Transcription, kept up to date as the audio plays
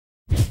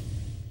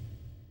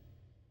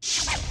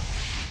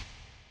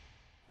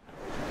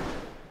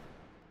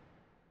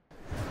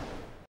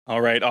All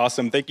right,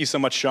 awesome. Thank you so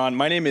much, Sean.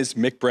 My name is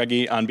Mick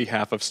Breggy on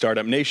behalf of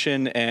Startup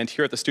Nation and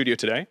here at the studio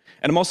today.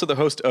 And I'm also the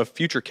host of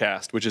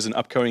Futurecast, which is an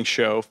upcoming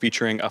show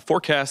featuring a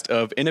forecast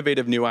of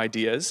innovative new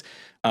ideas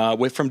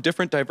from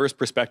different diverse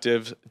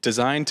perspectives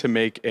designed to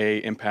make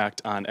an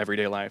impact on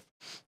everyday life.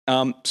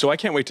 So I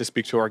can't wait to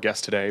speak to our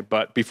guest today.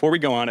 But before we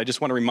go on, I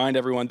just want to remind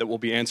everyone that we'll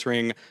be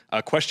answering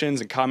questions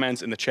and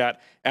comments in the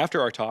chat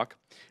after our talk.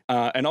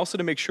 And also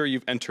to make sure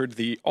you've entered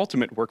the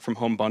Ultimate Work From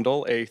Home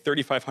Bundle, a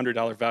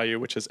 $3,500 value,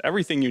 which is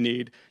everything you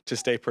need to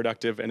stay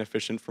productive and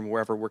efficient from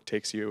wherever work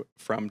takes you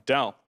from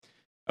Dell.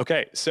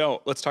 Okay,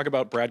 so let's talk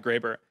about Brad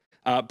Graeber.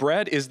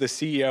 Brad is the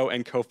CEO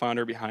and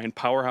co-founder behind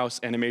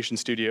Powerhouse Animation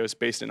Studios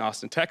based in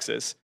Austin,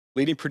 Texas,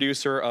 leading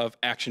producer of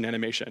action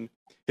animation.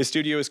 His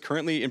studio is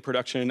currently in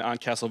production on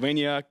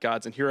Castlevania,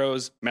 Gods and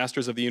Heroes,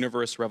 Masters of the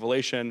Universe,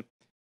 Revelation,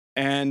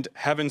 and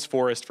Heaven's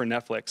Forest for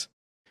Netflix.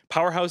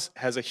 Powerhouse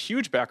has a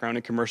huge background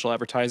in commercial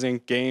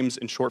advertising, games,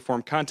 and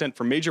short-form content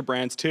for major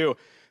brands, too.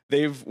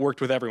 They've worked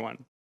with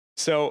everyone.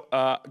 So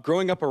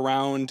growing up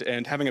around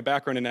and having a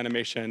background in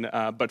animation,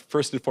 but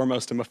first and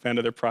foremost, I'm a fan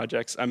of their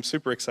projects. I'm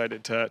super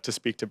excited to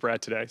speak to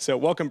Brad today. So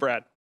welcome,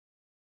 Brad.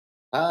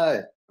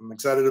 Hi, I'm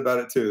excited about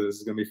it too. This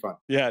is going to be fun.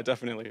 Yeah,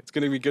 definitely. It's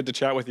going to be good to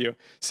chat with you.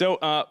 So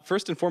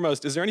first and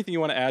foremost, is there anything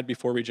you want to add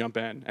before we jump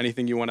in?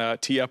 Anything you want to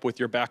tee up with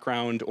your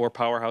background or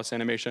Powerhouse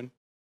Animation?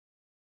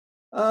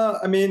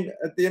 At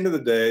the end of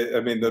the day,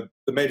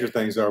 the major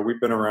things are we've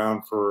been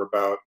around for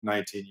about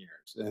 19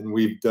 years and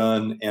we've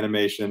done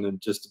animation in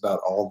just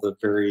about all the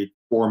varied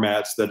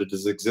formats that it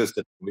has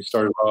existed. We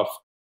started off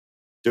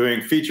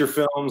doing feature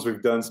films,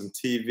 we've done some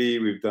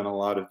TV, we've done a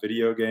lot of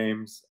video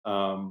games.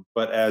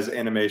 But as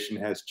animation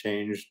has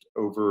changed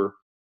over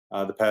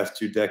the past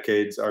 2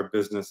 decades, our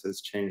business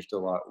has changed a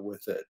lot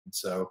with it. And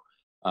so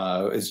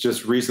it's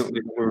just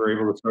recently that we were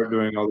able to start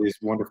doing all these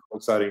wonderful,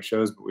 exciting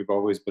shows, but we've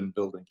always been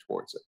building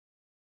towards it.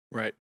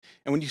 Right.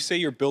 And when you say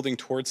you're building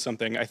towards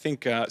something, I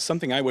think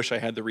something I wish I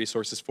had the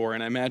resources for,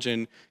 and I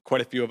imagine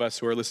quite a few of us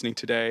who are listening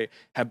today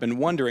have been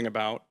wondering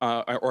about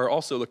or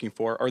also looking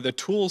for, are the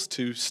tools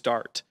to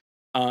start.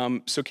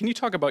 So can you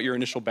talk about your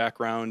initial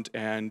background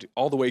and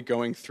all the way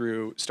going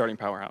through starting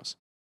Powerhouse?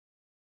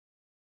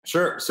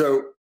 Sure.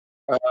 So,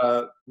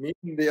 me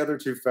and the other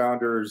two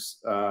founders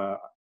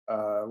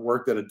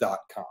worked at a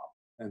 .com,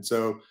 and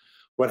so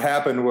what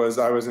happened was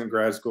I was in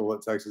grad school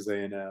at Texas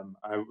A&M.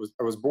 I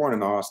was born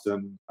in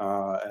Austin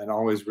and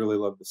always really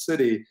loved the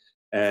city.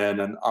 And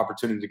an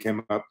opportunity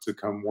came up to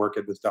come work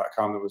at this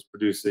 .com that was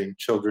producing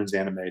children's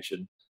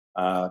animation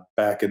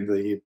back in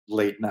the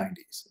late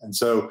 '90s, and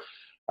so.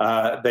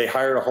 They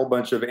hired a whole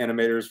bunch of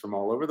animators from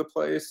all over the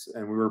place,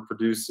 and we were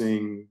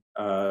producing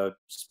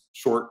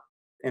short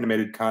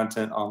animated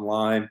content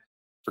online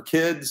for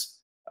kids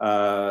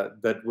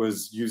that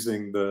was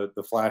using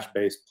the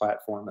Flash-based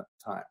platform at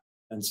the time.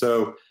 And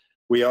so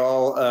we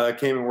all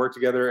came and worked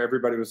together.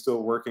 Everybody was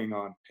still working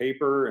on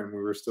paper, and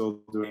we were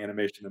still doing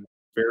animation in a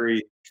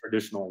very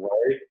traditional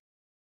way.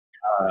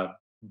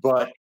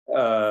 But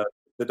the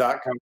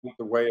 .com went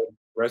the way of the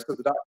rest of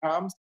the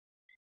 .coms,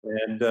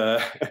 and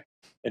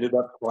ended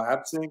up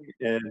collapsing.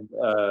 And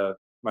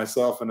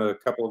myself and a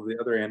couple of the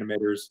other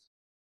animators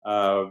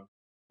uh,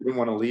 didn't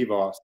want to leave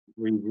Austin.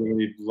 We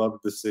really loved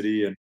the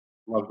city and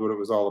loved what it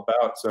was all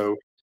about. So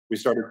we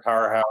started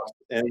Powerhouse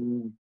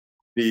in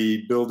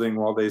the building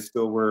while they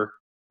still were,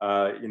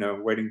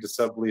 waiting to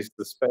sublease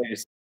the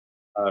space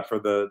for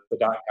the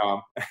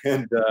 .com,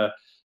 and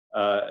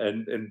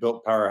and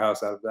built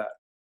Powerhouse out of that.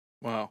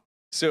 Wow.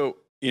 So,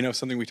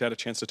 something we've had a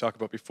chance to talk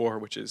about before,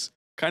 which is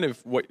kind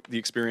of what the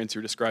experience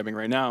you're describing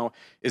right now,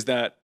 is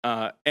that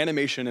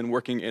animation and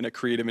working in a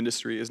creative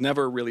industry is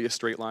never really a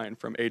straight line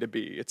from A to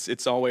B.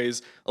 It's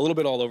always a little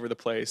bit all over the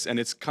place, and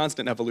it's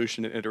constant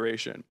evolution and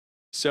iteration.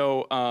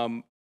 So,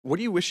 what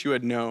do you wish you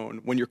had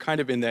known when you're kind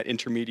of in that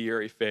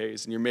intermediary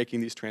phase and you're making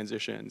these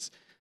transitions?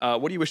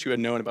 What do you wish you had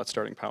known about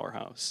starting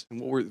Powerhouse,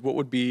 and what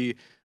would be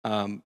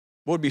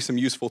some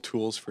useful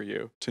tools for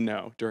you to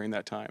know during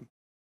that time?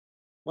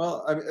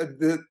 Well,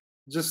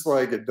 just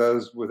like it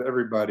does with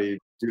everybody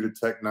due to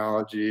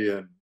technology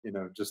and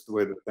just the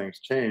way that things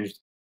changed,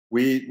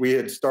 we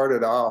had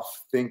started off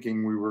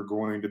thinking we were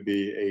going to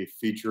be a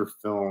feature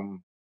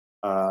film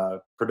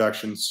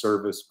production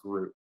service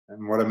group.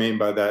 And what I mean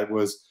by that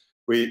was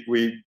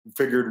we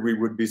figured we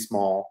would be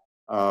small,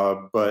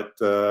 but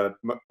a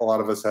lot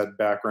of us had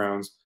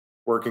backgrounds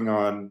working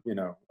on,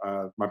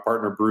 my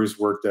partner Bruce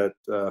worked at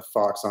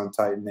Fox on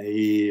Titan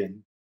AE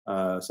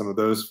and some of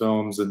those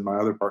films, and my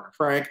other partner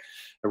Frank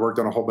had worked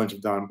on a whole bunch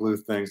of Don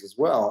Bluth things as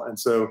well. And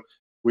so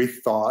we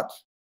thought,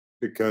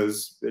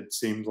 because it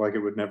seemed like it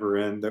would never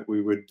end, that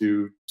we would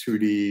do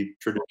 2D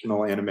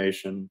traditional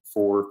animation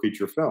for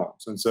feature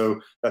films. And so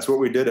that's what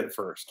we did at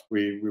first.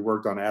 We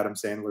worked on Adam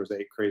Sandler's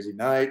Eight Crazy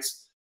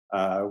Nights.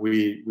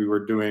 We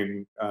were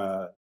doing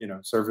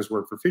service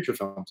work for feature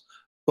films.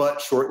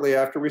 But shortly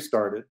after we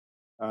started,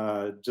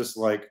 just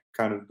like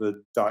kind of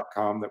the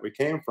 .com that we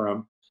came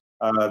from,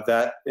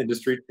 that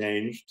industry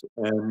changed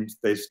and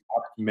they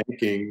stopped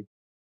making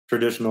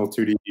traditional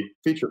 2D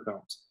feature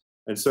films.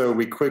 And so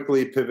we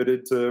quickly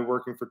pivoted to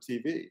working for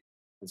TV.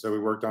 And so we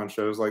worked on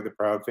shows like The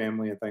Proud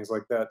Family and things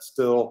like that,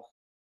 still,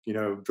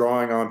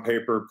 drawing on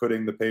paper,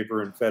 putting the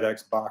paper in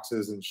FedEx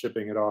boxes and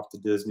shipping it off to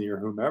Disney or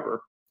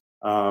whomever.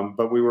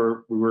 But we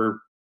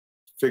were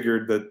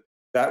figured that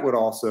that would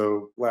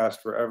also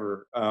last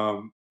forever.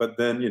 But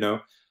then,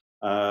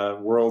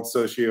 world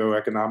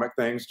socioeconomic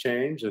things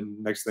change,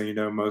 and next thing you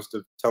know, most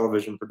of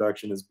television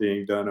production is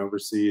being done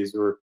overseas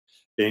or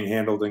being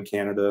handled in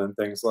Canada and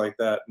things like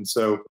that. And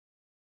so,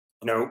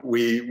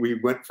 we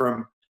went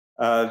from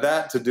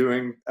that to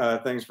doing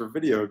things for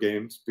video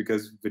games,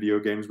 because video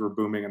games were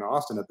booming in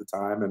Austin at the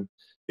time, and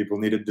people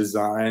needed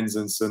designs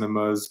and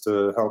cinemas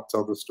to help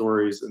tell the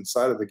stories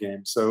inside of the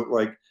game. So,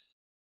 like,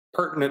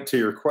 pertinent to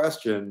your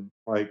question,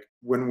 like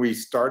when we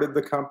started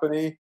the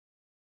company,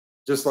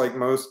 just like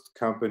most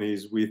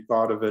companies, we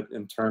thought of it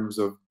in terms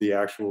of the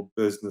actual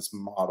business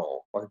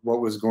model, like what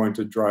was going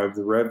to drive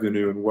the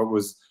revenue and what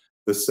was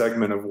the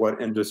segment of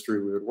what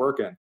industry we would work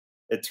in.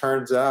 It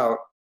turns out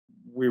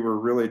we were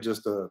really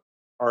just a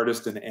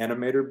artist and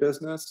animator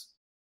business,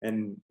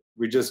 and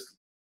we just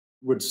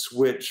would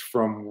switch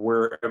from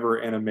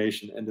wherever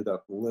animation ended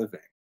up living,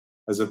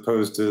 as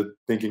opposed to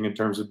thinking in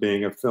terms of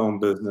being a film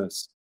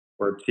business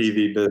or a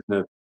TV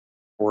business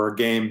or a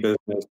game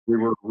business. We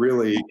were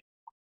really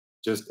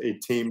just a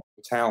team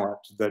of talent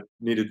that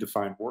needed to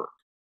find work.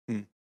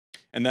 Hmm.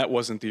 And that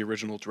wasn't the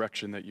original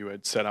direction that you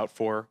had set out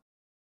for?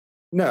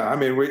 No, I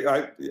mean,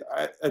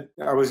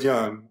 I was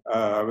young.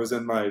 I was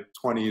in my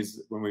 20s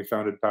when we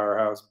founded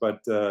Powerhouse,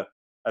 but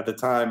at the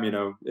time,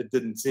 it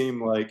didn't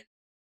seem like,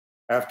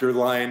 after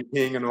Lion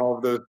King and all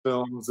of those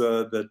films,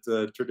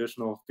 that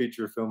traditional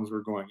feature films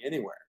were going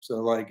anywhere. So,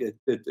 like,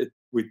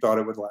 we thought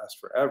it would last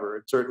forever.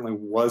 It certainly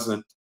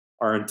wasn't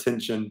our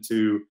intention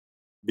to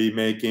be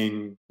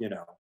making,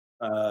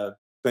 uh,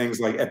 things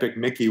like Epic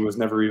Mickey was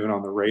never even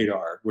on the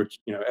radar. Which,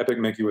 Epic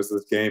Mickey was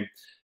this game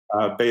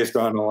based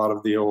on a lot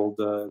of the old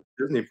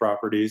Disney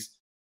properties,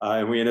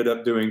 and we ended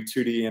up doing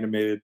 2D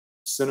animated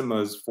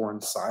cinemas for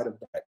inside of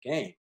that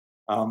game.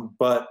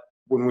 But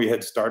when we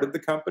had started the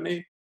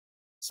company,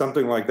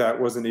 something like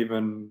that wasn't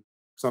even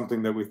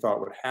something that we thought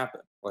would happen.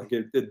 Like,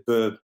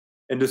 the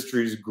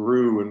industries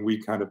grew, and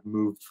we kind of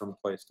moved from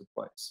place to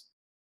place.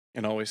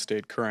 And always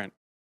stayed current.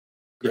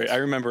 Great. I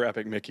Yes. remember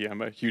Epic Mickey.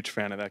 I'm a huge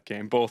fan of that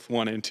game, both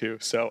 1 and 2.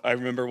 So I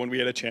remember when we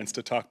had a chance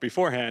to talk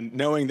beforehand,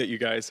 knowing that you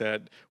guys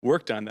had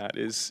worked on that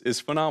is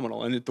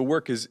phenomenal, and the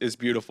work is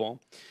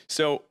beautiful.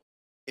 So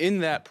in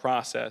that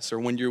process, or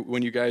when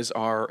you guys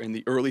are in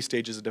the early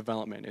stages of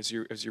development, as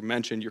you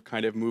mentioned, you're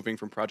kind of moving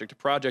from project to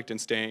project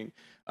and staying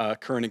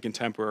current and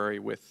contemporary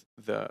with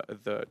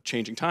the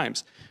changing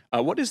times.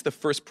 What is the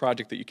first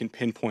project that you can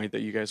pinpoint that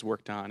you guys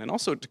worked on, and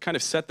also to kind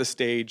of set the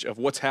stage of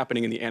what's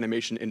happening in the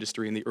animation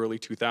industry in the early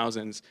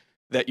 2000s,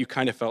 that you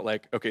kind of felt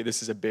like, okay,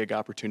 this is a big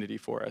opportunity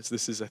for us.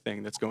 This is a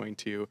thing that's going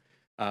to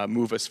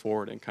move us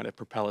forward and kind of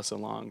propel us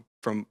along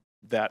from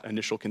that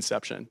initial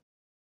conception.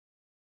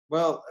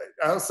 Well,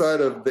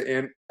 outside of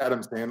the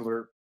Adam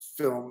Sandler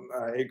film,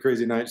 Eight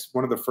Crazy Nights,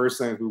 one of the first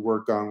things we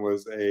worked on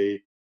was a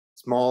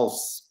small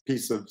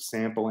piece of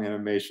sample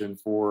animation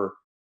for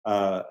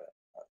uh,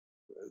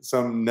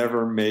 some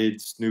never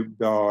made Snoop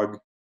Dogg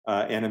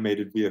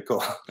animated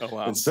vehicle. Oh And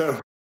wow. so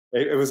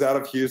it was out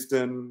of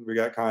Houston. We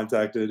got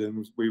contacted,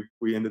 and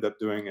we ended up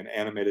doing an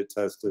animated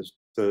test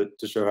to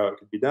show how it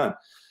could be done.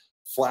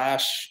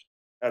 Flash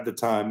at the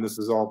time, this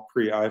is all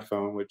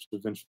pre-iPhone, which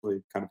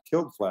eventually kind of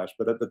killed Flash.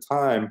 But at the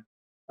time,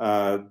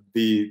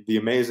 the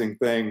amazing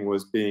thing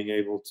was being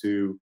able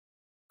to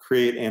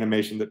create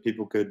animation that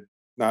people could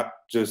not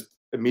just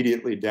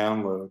immediately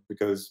download,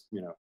 because,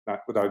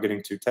 not without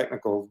getting too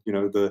technical,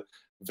 the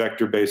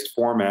vector-based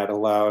format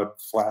allowed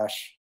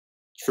Flash,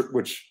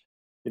 which,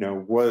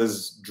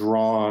 was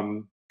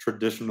drawn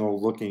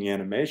traditional looking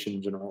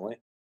animation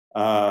generally.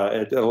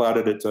 It allowed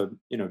it to,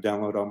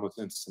 download almost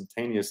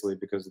instantaneously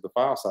because of the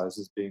file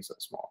sizes being so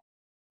small.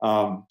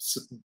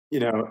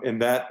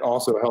 And that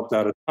also helped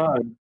out a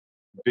ton,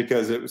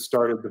 because it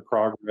started the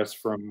progress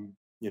from,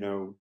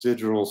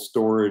 digital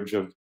storage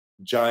of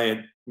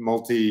giant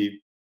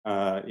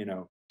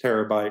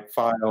terabyte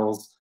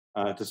files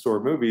to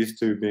store movies,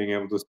 to being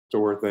able to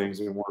store things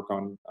and work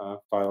on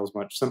files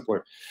much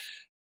simpler.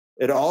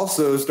 It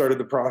also started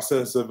the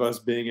process of us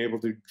being able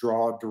to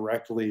draw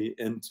directly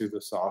into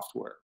the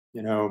software.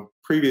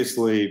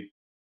 Previously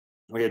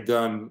we had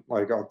done,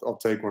 like, I'll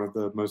take one of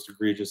the most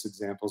egregious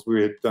examples.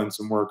 We had done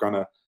some work on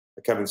a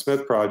Kevin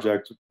Smith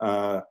project,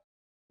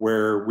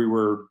 where we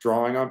were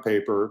drawing on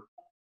paper,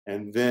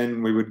 and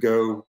then we would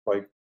go,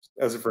 like,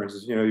 as a for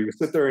instance, you would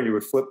sit there and you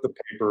would flip the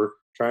paper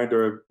trying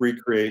to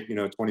recreate,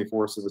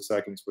 24ths of a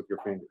seconds with your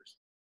fingers.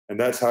 And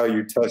that's how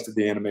you tested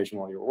the animation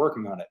while you were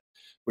working on it.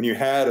 When you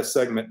had a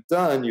segment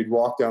done, you'd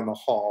walk down the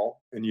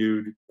hall, and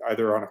you'd,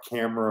 either on a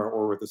camera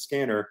or with a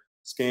scanner,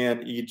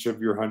 scan each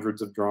of your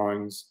hundreds of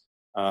drawings,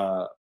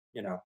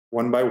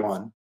 one by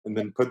one, and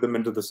then put them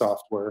into the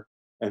software,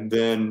 and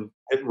then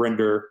hit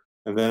render.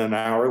 And then an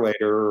hour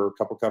later, or a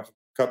couple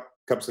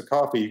cups of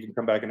coffee, you can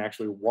come back and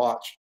actually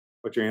watch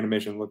what your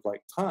animation looked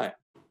like time.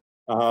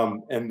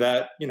 And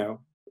that,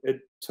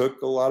 it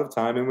took a lot of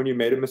time. And when you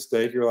made a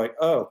mistake, you're like,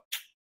 oh,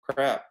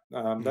 crap,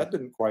 Mm. that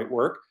didn't quite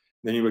work.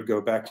 Then you would go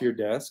back to your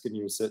desk and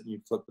you would sit and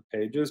you'd flip the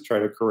pages, try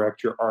to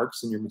correct your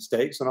arcs and your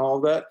mistakes and all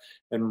of that,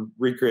 and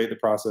recreate the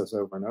process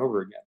over and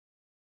over again.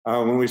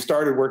 When we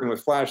started working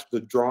with Flash, the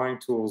drawing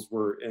tools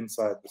were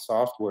inside the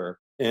software,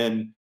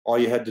 and all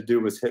you had to do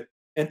was hit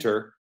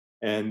enter,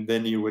 and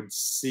then you would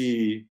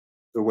see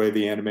the way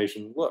the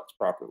animation looked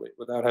properly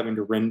without having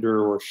to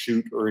render or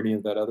shoot or any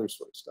of that other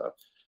sort of stuff.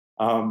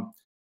 Um,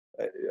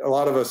 a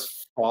lot of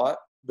us fought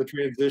the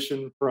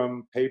transition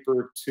from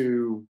paper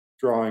to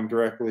drawing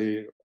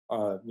directly,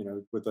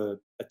 with a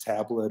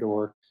tablet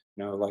or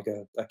like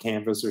a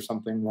canvas or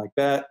something like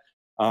that.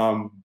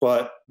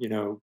 But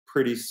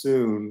pretty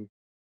soon,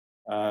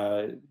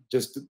 uh,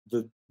 just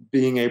the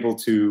being able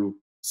to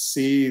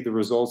see the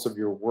results of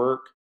your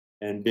work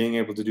and being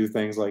able to do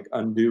things like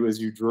undo as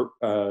you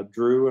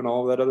drew and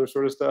all that other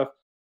sort of stuff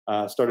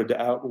started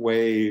to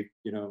outweigh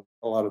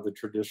a lot of the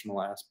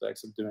traditional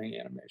aspects of doing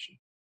animation.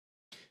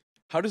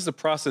 How does the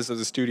process as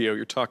a studio,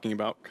 you're talking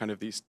about kind of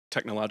these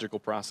technological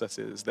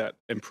processes that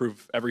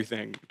improve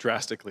everything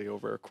drastically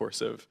over a course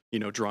of,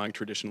 drawing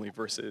traditionally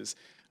versus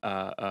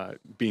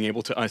being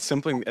able to,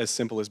 something as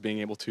simple as being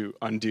able to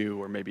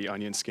undo or maybe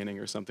onion skinning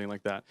or something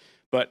like that.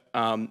 But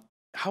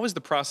how is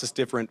the process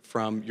different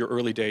from your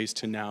early days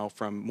to now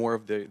from more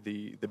of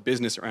the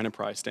business or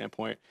enterprise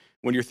standpoint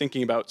when you're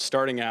thinking about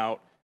starting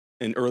out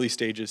in early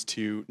stages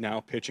to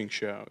now pitching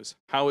shows?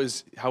 How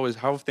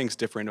have things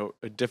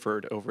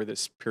differed over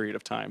this period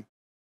of time?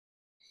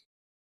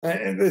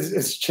 And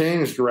it's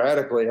changed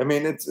radically. I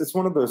mean, it's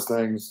one of those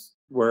things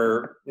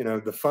where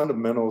the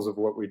fundamentals of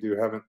what we do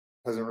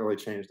hasn't really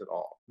changed at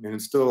all. I mean,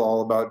 it's still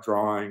all about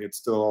drawing. It's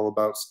still all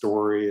about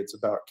story. It's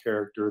about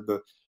character.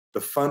 The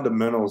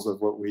fundamentals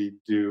of what we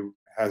do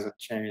hasn't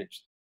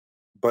changed,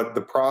 but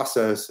the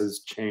process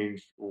has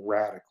changed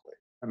radically.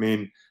 I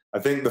mean, I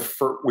think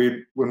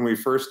when we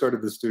first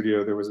started the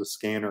studio, there was a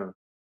scanner,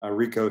 a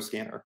Ricoh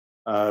scanner,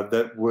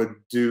 that would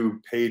do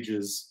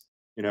pages,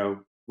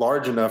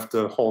 large enough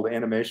to hold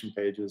animation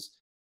pages,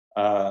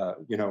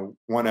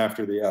 one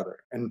after the other.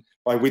 And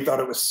like we thought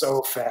it was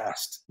so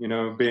fast,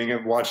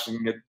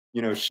 watching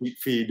it, sheet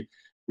feed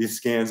these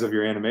scans of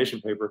your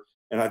animation paper.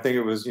 And I think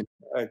it was,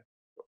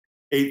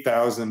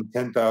 $8,000,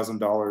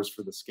 $10,000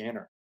 for the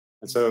scanner.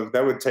 And so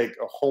that would take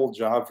a whole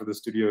job for the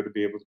studio to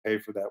be able to pay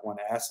for that one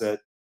asset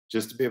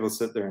just to be able to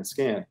sit there and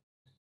scan.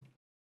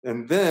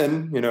 And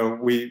then,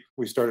 we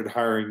started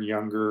hiring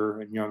younger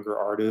and younger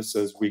artists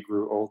as we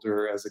grew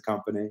older as a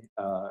company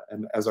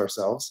and as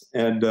ourselves.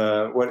 And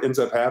what ends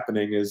up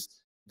happening is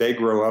they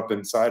grow up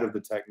inside of the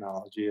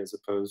technology as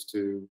opposed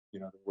to,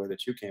 the way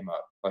that you came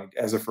up. Like,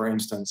 as a for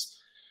instance,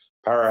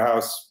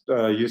 Powerhouse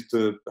used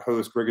to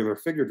host regular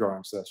figure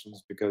drawing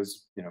sessions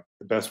because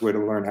the best way to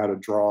learn how to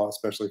draw,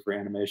 especially for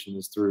animation,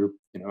 is through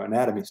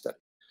anatomy study.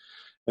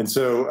 And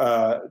so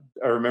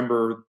I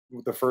remember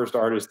the first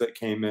artist that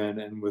came in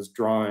and was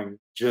drawing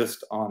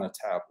just on a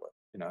tablet.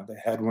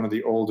 They had one of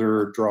the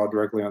older draw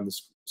directly on the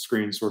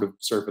screen sort of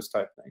surface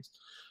type things,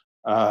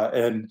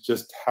 and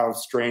just how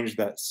strange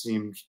that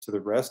seemed to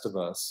the rest of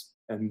us.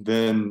 And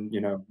then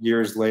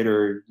years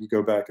later, you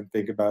go back and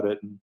think about it,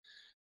 and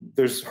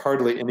there's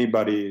hardly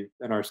anybody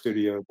in our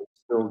studio that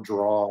still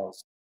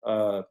draws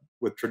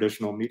with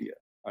traditional media.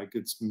 Like,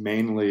 it's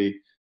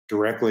mainly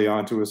directly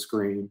onto a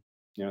screen,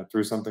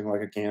 through something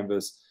like a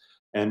canvas.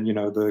 And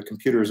the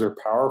computers are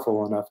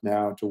powerful enough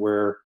now to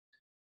where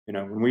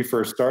when we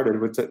first started, it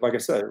would like I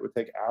said, it would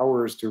take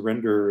hours to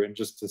render and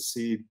just to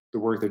see the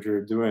work that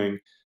you're doing.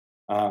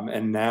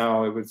 And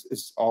now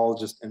it's all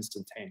just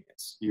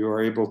instantaneous. You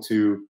are able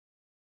to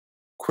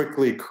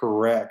quickly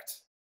correct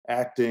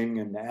acting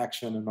and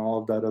action and all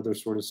of that other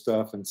sort of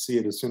stuff and see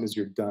it as soon as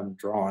you're done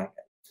drawing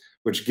it,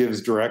 which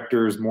gives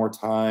directors more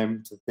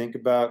time to think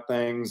about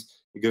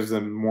things. It gives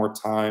them more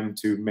time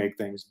to make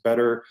things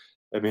better.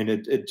 I mean,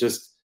 it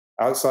just,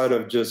 outside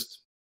of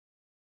just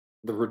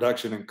the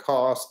reduction in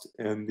cost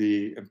and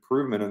the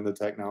improvement in the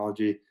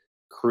technology,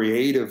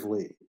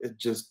 creatively, it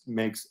just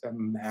makes a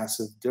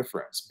massive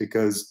difference,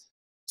 because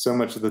so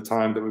much of the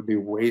time that would be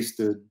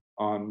wasted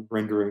on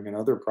rendering and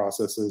other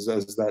processes,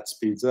 as that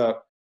speeds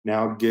up,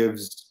 now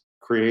gives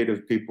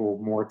creative people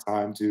more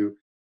time to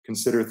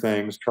consider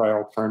things, try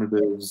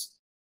alternatives,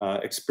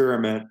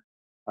 experiment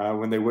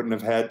when they wouldn't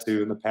have had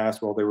to in the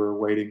past while they were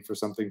waiting for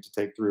something to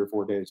take 3 or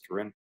 4 days to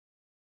render.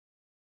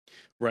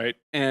 Right.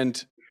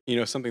 And,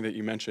 something that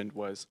you mentioned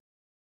was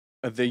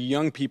the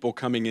young people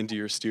coming into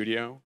your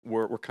studio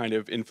were kind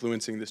of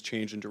influencing this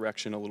change in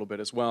direction a little bit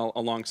as well,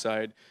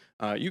 alongside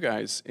you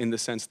guys, in the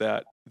sense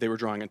that they were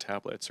drawing on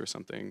tablets or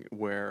something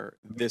where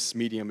this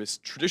medium is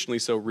traditionally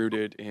so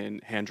rooted in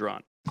hand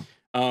drawn.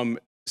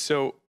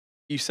 So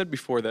you said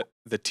before that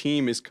the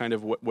team is kind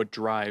of what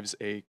drives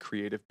a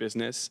creative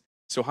business.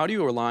 So how do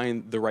you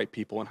align the right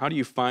people, and how do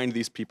you find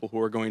these people who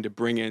are going to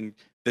bring in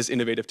this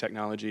innovative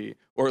technology,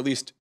 or at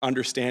least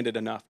understand it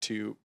enough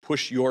to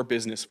push your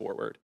business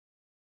forward?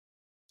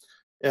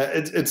 Yeah,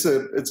 it's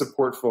a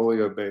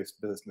portfolio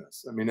based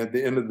business. I mean, at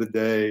the end of the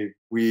day,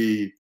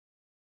 we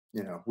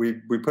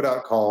put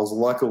out calls.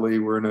 Luckily,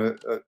 we're in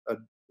a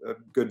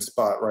good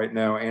spot right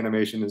now.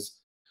 Animation is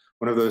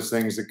one of those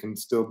things that can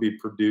still be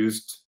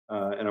produced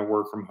in a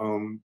work from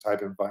home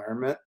type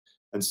environment.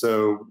 And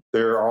so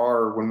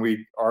when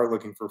we are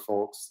looking for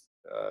folks,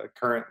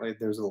 currently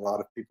there's a lot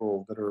of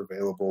people that are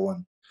available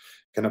and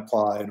can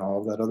apply and all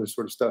of that other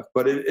sort of stuff.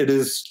 But it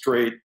is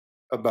straight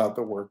about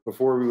the work.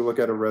 Before we look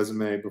at a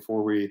resume,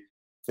 before we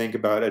think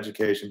about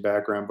education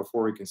background,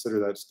 before we consider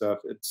that stuff,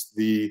 it's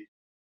the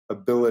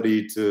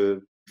ability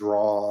to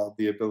draw,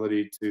 the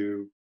ability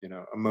to,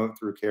 emote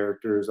through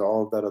characters,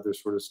 all of that other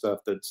sort of stuff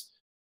that's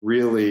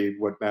really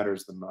what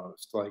matters the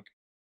most. Like,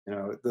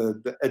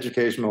 the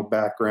educational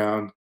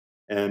background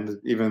and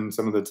even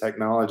some of the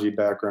technology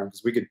background,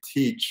 because we could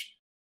teach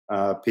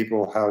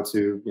people how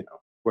to,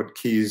 what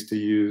keys to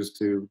use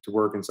to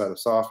work inside of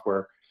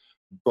software.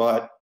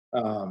 But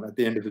at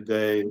the end of the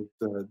day,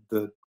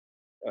 the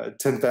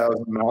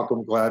 10,000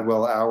 Malcolm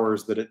Gladwell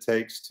hours that it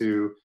takes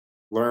to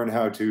learn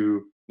how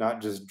to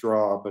not just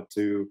draw, but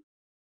to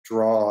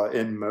draw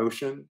in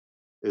motion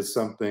is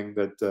something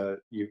that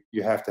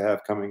you have to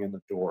have coming in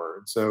the door.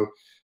 And so,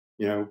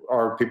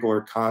 our people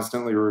are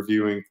constantly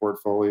reviewing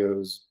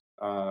portfolios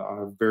on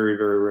a very,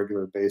 very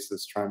regular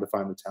basis, trying to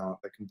find the talent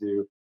that can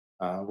do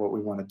what we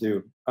want to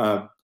do.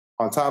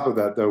 On top of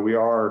that, though, we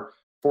are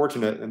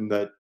fortunate in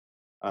that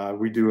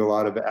we do a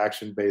lot of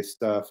action-based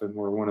stuff, and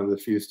we're one of the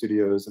few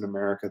studios in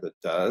America that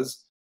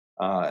does.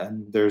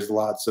 And there's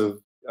lots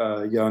of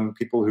young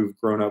people who've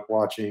grown up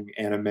watching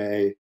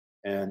anime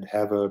and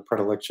have a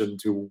predilection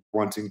to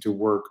wanting to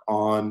work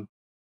on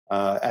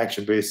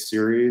action-based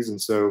series. And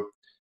so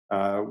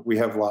we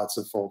have lots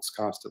of folks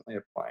constantly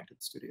applying to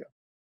the studio.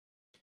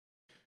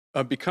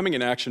 Becoming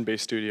an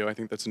action-based studio, I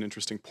think that's an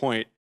interesting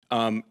point,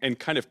 and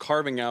kind of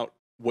carving out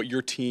what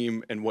your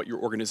team and what your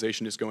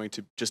organization is going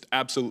to just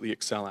absolutely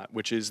excel at,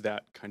 which is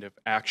that kind of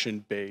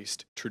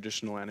action-based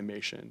traditional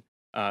animation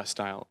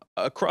style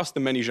across the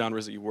many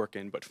genres that you work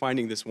in, but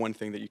finding this one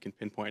thing that you can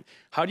pinpoint.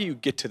 How do you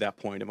get to that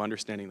point of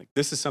understanding, like,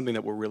 this is something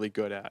that we're really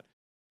good at,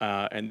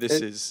 and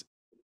this is...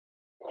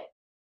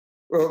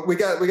 Well, we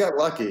got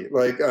lucky.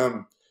 Like,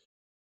 so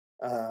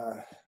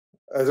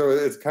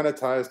it kind of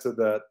ties to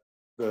the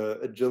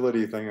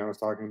agility thing I was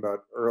talking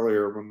about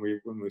earlier when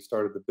we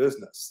started the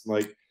business.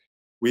 Like,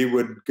 we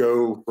would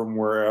go from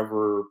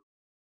wherever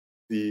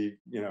the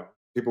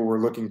people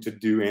were looking to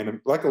do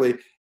luckily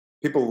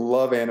people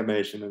love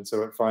animation, and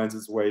so it finds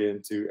its way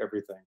into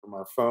everything from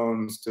our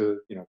phones to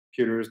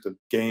computers to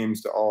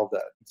games to all of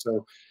that. And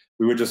so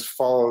we would just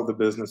follow the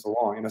business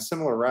along in a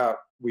similar route.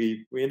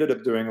 We ended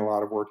up doing a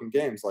lot of work in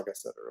games, like I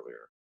said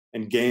earlier,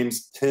 and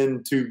games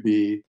tend to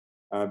be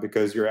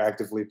because you're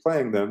actively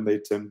playing them, they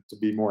tend to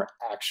be more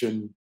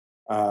action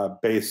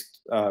based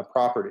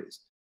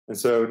properties. And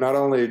so not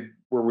only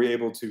were we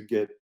able to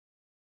get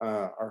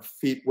our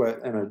feet wet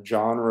in a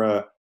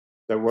genre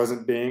that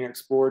wasn't being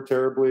explored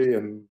terribly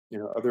in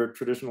other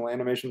traditional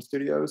animation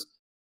studios,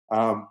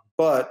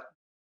 but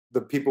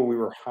the people we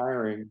were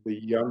hiring, the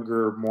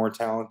younger, more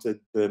talented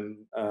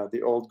than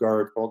the old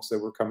guard folks that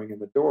were coming in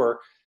the door,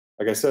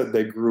 like I said,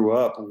 they grew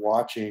up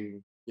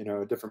watching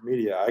different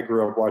media. I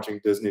grew up watching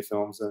Disney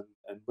films and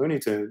Looney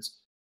Tunes.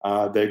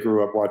 They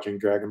grew up watching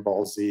Dragon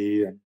Ball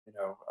Z and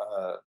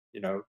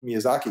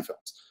Miyazaki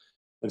films.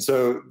 And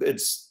so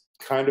it's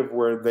kind of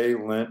where they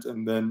lent.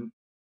 And then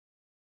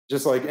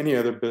just like any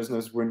other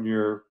business, when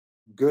you're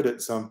good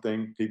at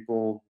something,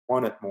 people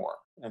want it more.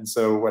 And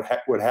so what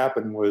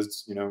happened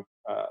was,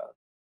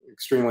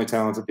 extremely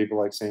talented people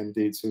like Sam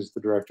Dietz, who's the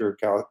director of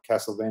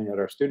Castlevania at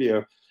our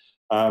studio,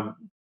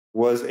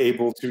 was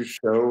able to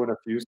show in a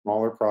few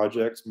smaller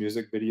projects,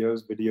 music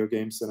videos, video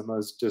game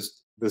cinemas,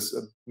 just this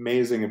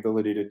amazing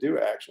ability to do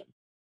action.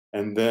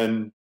 And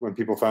then when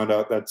people found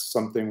out that's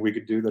something we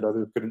could do that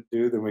others couldn't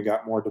do, then we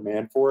got more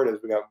demand for it.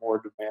 As we got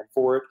more demand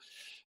for it,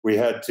 we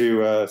had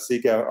to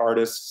seek out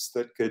artists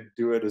that could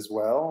do it as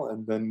well.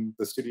 And then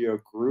the studio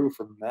grew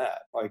from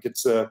that. Like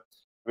it's a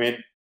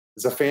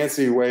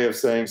fancy way of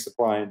saying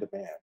supply and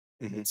demand.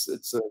 Mm-hmm.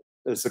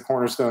 It's a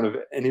cornerstone of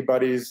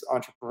anybody's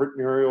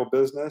entrepreneurial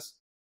business.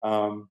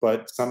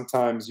 But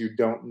sometimes you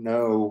don't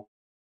know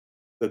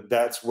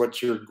that's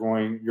what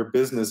your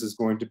business is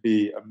going to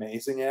be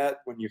amazing at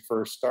when you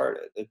first start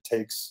it. It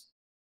takes,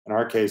 in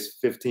our case,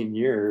 15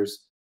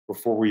 years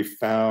before we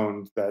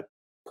found that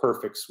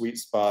perfect sweet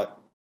spot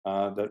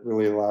that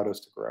really allowed us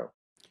to grow.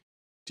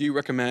 Do you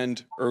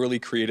recommend early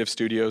creative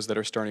studios that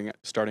are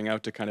starting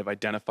out to kind of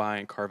identify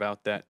and carve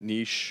out that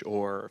niche,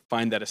 or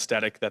find that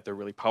aesthetic that they're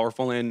really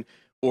powerful in,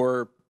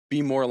 or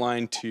be more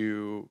aligned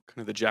to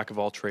kind of the jack of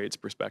all trades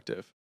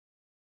perspective?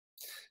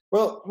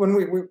 Well, when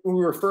we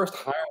were first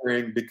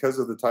hiring, because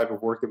of the type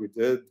of work that we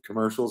did,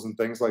 commercials and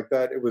things like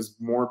that, it was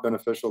more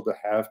beneficial to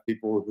have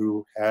people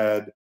who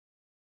had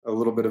a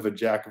little bit of a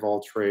jack of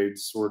all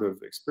trades sort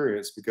of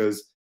experience,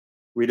 because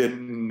we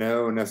didn't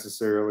know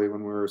necessarily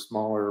when we were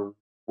smaller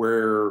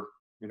where,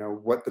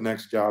 what the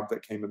next job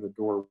that came in the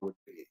door would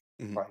be.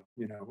 Mhm. Like,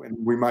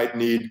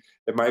 and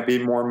it might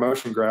be more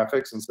motion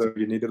graphics, and so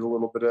you needed a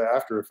little bit of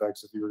After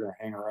Effects if you were going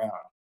to hang around.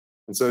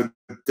 And so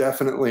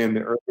definitely in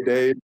the early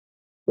days,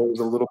 there was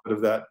a little bit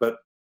of that, but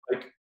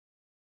like,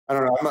 I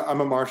don't know,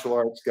 I'm a martial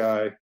arts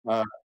guy,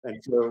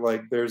 and so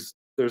like there's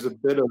a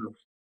bit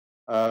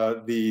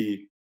of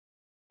the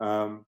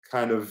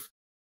kind of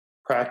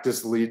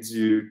practice leads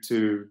you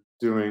to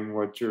doing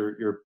what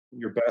you're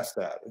best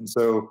at. And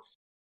so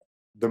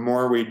the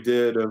more we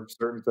did of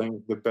certain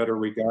things, the better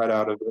we got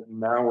out of it. And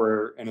now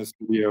we're in a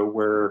studio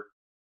where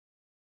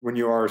when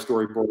you are a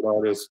storyboard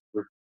artist,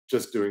 you're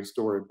just doing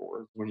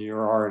storyboards. When you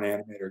are an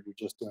animator, you're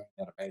just doing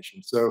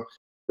animation. So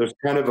there's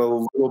kind of a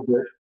little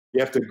bit, you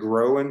have to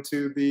grow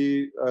into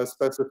the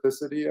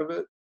specificity of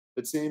it,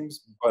 it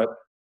seems, but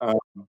um,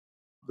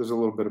 there's a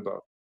little bit of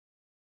both.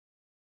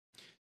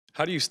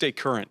 How do you stay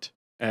current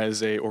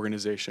as a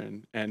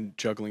organization and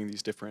juggling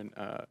these different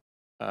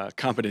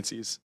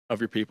competencies of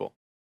your people?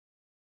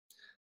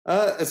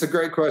 It's a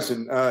great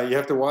question. You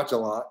have to watch a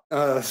lot.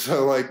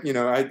 So, like,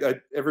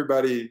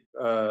 everybody,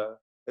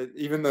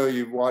 even though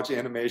you watch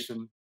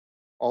animation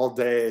all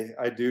day,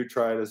 I do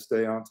try to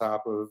stay on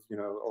top of,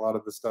 a lot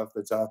of the stuff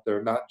that's out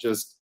there, not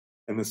just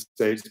in the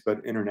States,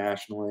 but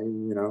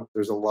internationally.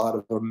 There's a lot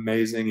of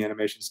amazing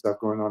animation stuff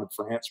going on in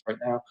France right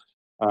now.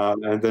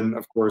 And then,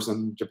 of course,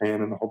 in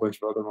Japan and a whole bunch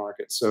of other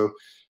markets. So,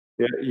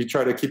 yeah, you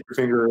try to keep your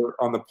finger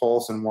on the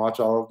pulse and watch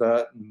all of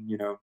that.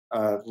 And,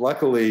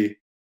 luckily,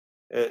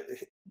 uh,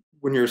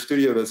 when you're a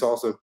studio that's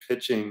also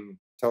pitching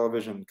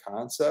television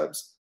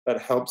concepts,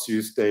 that helps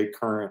you stay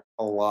current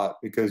a lot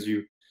because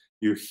you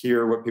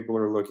hear what people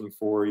are looking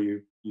for,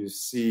 you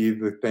see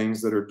the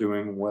things that are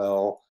doing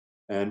well,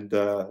 and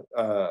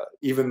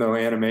even though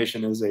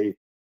animation is a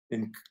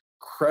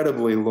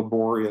incredibly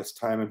laborious,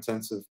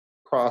 time-intensive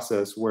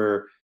process,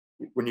 where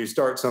when you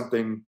start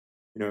something,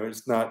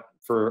 it's not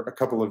for a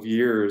couple of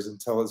years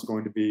until it's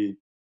going to be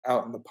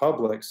out in the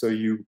public, so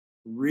you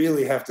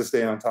really have to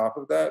stay on top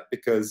of that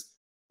because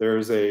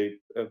there's an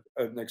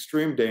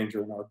extreme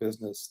danger in our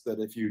business that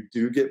if you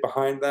do get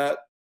behind that,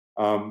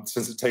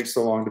 since it takes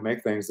so long to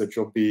make things, that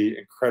you'll be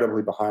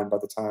incredibly behind by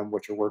the time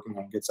what you're working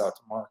on gets out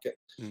to market.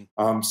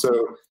 Mm.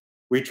 So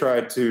we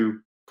try to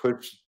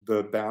push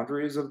the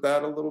boundaries of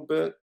that a little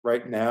bit.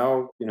 Right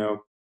now,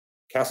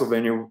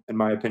 Castlevania, in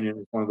my opinion,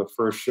 is one of the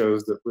first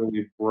shows that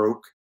really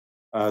broke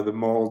the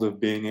mold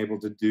of being able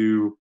to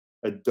do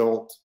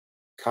adult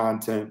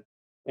content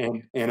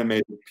and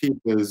animated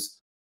pieces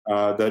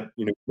that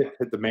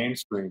hit the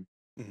mainstream.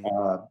 Mhm.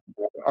 Uh,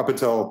 Up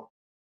until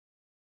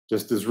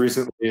just as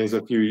recently as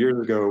a few years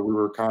ago, we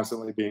were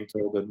constantly being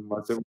told that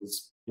unless it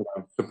was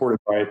supported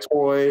by a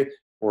toy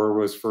or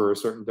was for a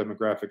certain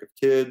demographic of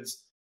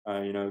kids,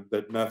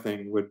 that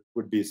nothing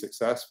would be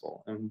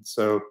successful. And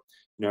so,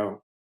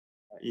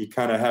 you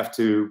kind of have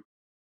to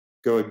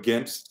go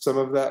against some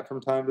of that from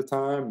time to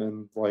time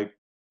and like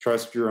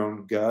trust your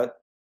own gut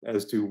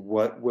as to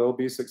what will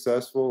be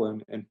successful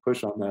and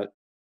push on that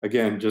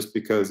again just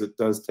because it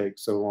does take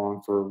so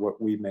long for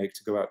what we make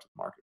to go out to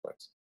the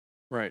marketplace.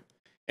 Right.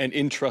 And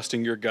in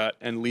trusting your gut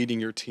and leading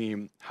your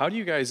team, how do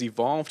you guys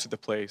evolve to the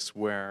place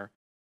where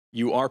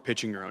you are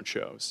pitching your own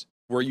shows,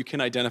 where you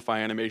can identify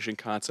animation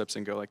concepts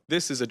and go like,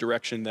 this is a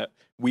direction that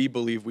we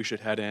believe we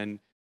should head in,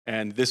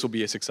 and this will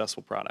be a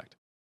successful product?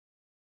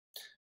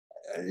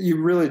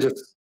 You really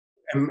just,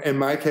 in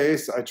my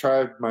case, I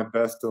tried my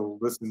best to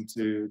listen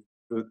to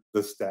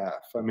the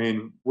staff. I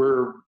mean,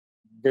 we're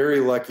very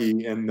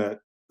lucky in that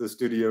the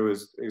studio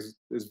is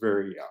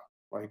very young.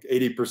 Like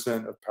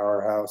 80% of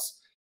Powerhouse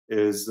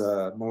is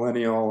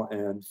millennial,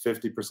 and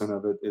 50%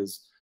 of it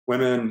is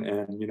women.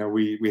 And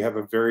we have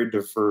a very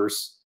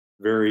diverse,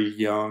 very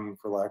young,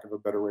 for lack of a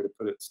better way to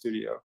put it,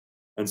 studio.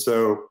 And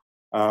so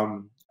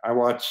I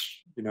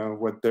watch,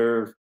 what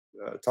they're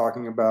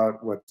talking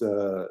about,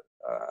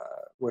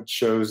 what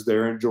shows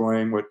they're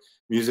enjoying, what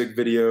music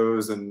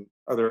videos and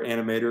other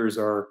animators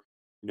are,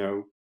 you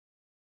know,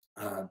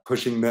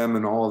 pushing them,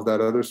 and all of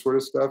that other sort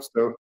of stuff.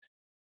 So,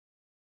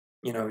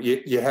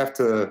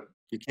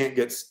 you can't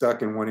get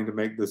stuck in wanting to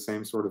make the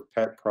same sort of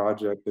pet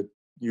project that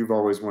you've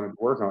always wanted to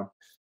work on.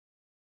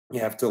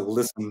 You have to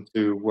listen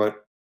to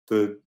what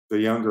the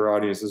younger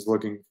audience is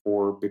looking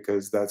for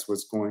because that's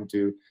what's going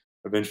to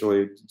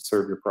eventually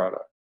serve your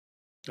product.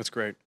 That's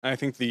great. I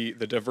think the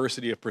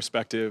diversity of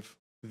perspective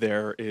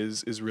there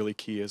is really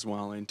key as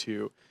well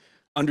into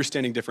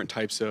understanding different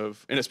types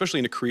of, and especially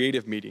in a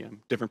creative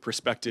medium, different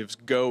perspectives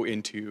go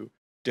into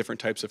different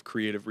types of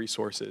creative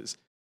resources.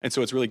 And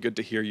so it's really good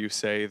to hear you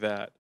say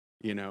that,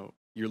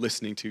 you're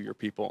listening to your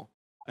people.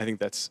 I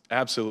think that's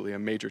absolutely a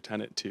major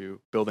tenet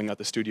to building out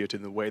the studio to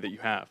the way that you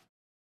have.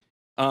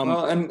 Um,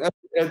 Well, and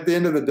at the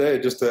end of the day,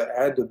 just to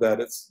add to that,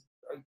 it's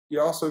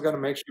you also got to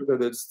make sure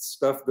that it's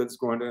stuff that's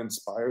going to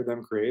inspire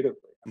them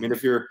creatively. I mean, mhm,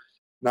 if you're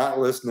not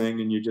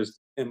listening and you just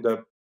end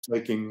up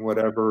taking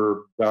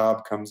whatever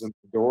job comes in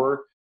the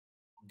door,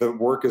 the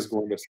work is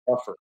going to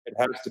suffer. It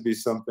has to be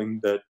something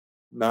that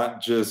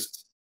not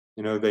just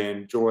they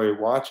enjoy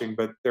watching,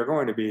 but they're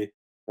going to be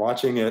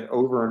watching it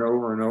over and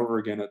over and over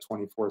again at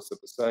 24ths of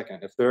a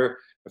second. If they're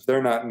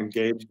not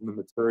engaged in the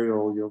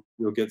material,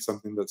 you'll get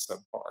something that's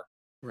subpar.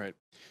 Right.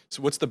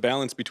 So what's the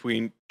balance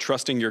between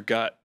trusting your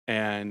gut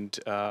and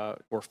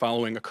or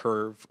following a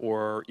curve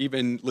or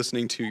even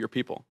listening to your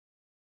people?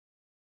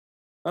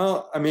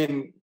 Well, I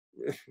mean,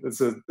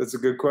 that's a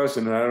good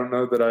question, and I don't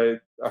know that I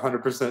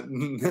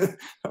 100%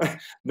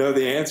 know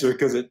the answer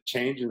because it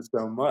changes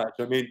so much.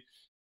 I mean,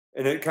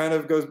 and it kind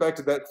of goes back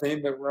to that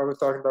theme that I was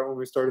talking about when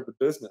we started the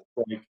business.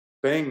 Like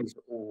things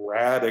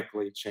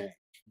radically change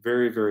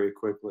very, very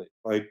quickly.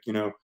 Like,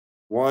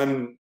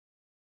 one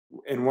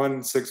in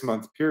 1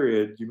 6-month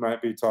period, you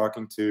might be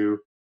talking to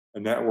a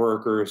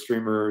network or a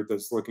streamer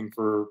that's looking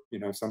for,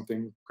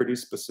 something pretty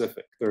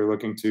specific. They're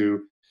looking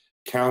to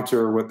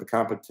counter what the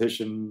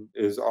competition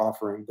is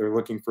offering. They're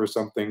looking for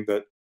something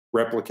that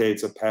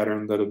replicates a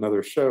pattern that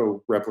another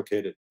show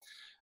replicated.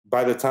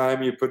 By the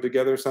time you put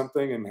together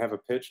something and have a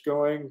pitch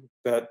going,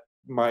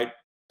 might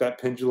that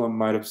pendulum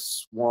might have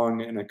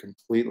swung in a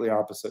completely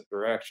opposite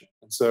direction.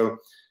 And so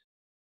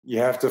you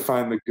have to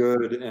find the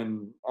good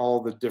in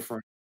all the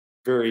different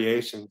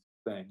variations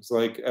of things.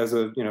 Like as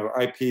a,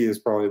 IP is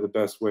probably the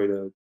best way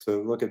to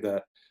look at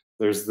that.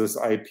 There's this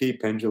IP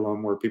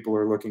pendulum where people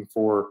are looking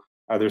for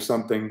either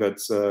something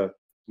that's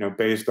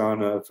based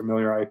on a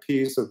familiar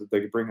IP so that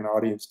they can bring an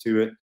audience to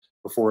it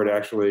before it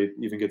actually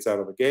even gets out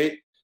of the gate,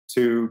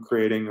 to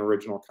creating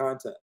original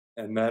content.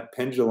 And that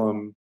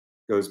pendulum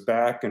goes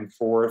back and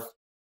forth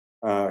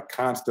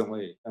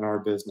constantly in our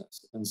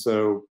business. And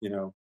so,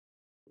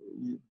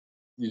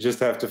 you just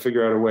have to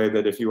figure out a way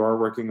that if you are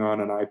working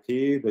on an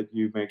IP, that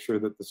you make sure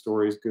that the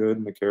story is good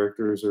and the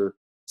characters are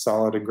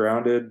solid and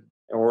grounded.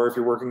 Or if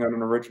you're working on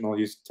an original,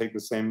 you take the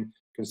same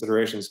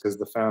considerations because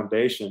the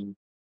foundation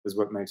is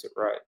what makes it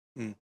right.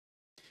 Mm.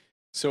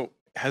 So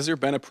has there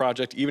been a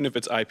project, even if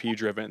it's IP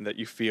driven, that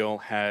you feel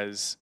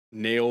has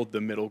nailed the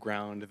middle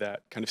ground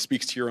that kind of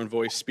speaks to your own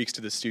voice, speaks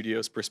to the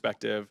studio's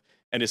perspective,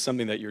 and is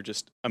something that you're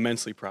just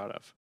immensely proud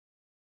of?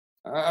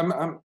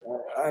 I'm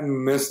I'm I'm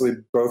immensely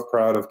both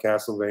proud of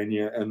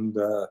Castlevania and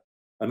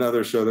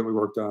another show that we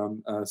worked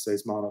on,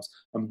 Seis Manos.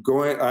 I'm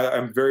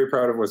very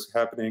proud of what's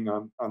happening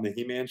on the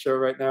He-Man show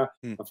right now.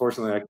 Mm.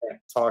 Unfortunately, I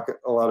can't talk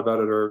a lot about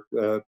it, or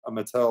a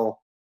Mattel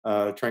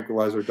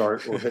tranquilizer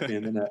dart will hit me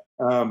in the neck.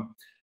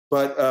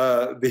 But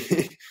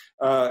the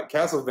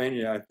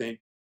Castlevania, I think,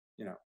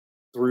 you know,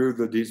 through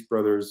the Dietz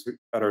brothers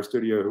at our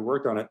studio who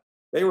worked on it,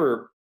 they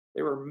were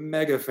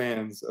mega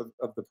fans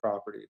of the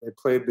property. They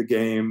played the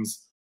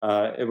games.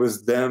 It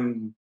was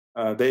them.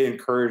 They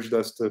encouraged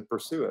us to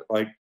pursue it.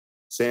 Like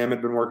Sam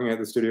had been working at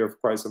the studio for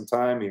quite some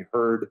time. He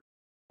heard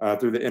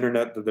through the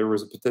internet that there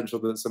was a potential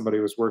that somebody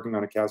was working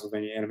on a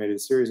Castlevania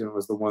animated series, and it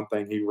was the one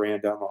thing he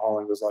ran down the hall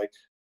and was like,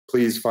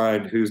 "Please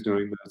find who's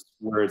doing this,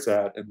 where it's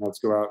at, and let's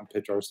go out and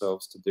pitch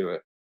ourselves to do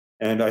it."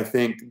 And I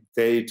think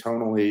they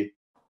tonally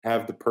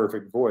have the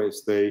perfect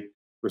voice. They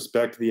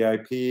respect the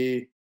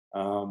IP.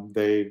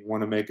 They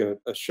want to make a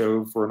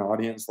show for an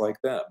audience like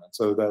them, and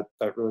so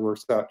that really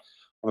works out.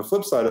 On the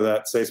flip side of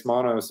that, Seis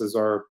Manos is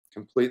our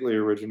completely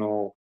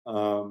original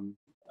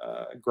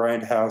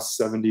grindhouse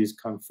 70s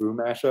kung fu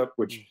mashup,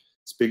 which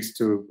speaks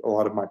to a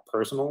lot of my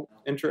personal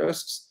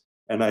interests.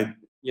 And I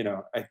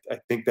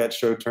think that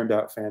show turned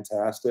out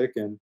fantastic,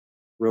 and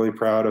really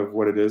proud of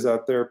what it is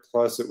out there.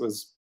 Plus, it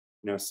was,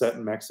 set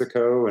in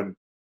Mexico, and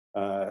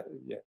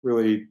yeah,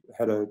 really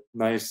had a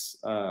nice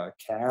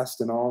cast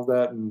and all of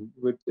that. And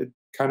it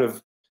kind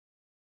of,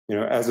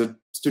 as a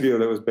studio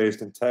that was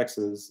based in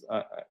Texas,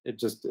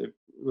 it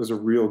was a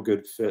real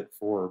good fit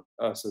for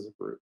us as a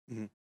group.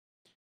 Mhm.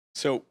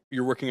 So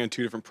you're working on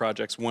two different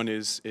projects. One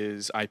is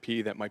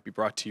IP that might be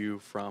brought to you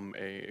from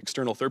a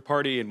external third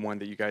party, and one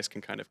that you guys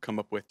can kind of come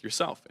up with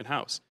yourself in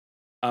house.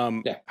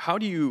 Yeah. How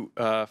do you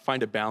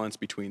find a balance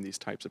between these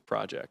types of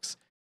projects?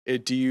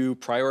 Do you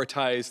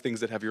prioritize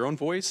things that have your own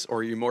voice, or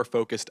are you more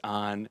focused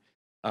on,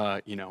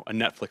 a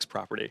Netflix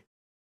property?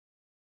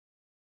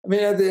 I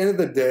mean, at the end of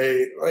the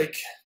day, like,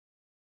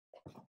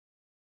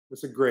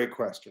 it's a great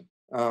question.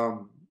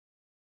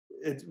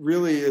 It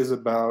really is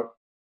about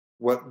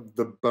what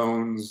the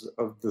bones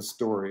of the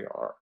story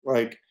are.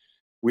 Like,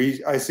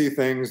 I see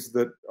things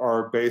that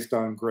are based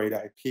on great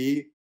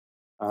IP,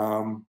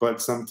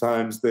 but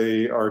sometimes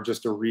they are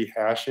just a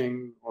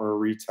rehashing or a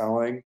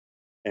retelling,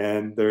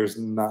 and there's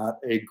not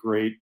a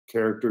great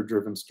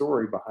character-driven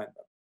story behind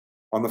them.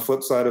 On the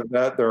flip side of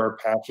that, there are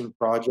passion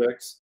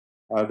projects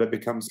that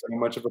become so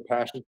much of a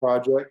passion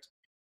project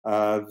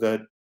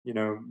that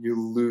you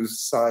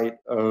lose sight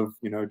of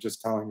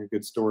just telling a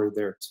good story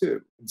there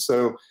too. And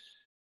so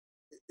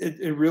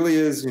it really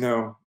is,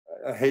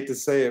 I hate to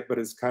say it, but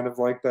it's kind of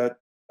like that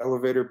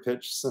elevator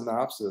pitch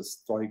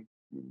synopsis. Like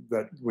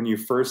that, when you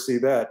first see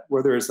that,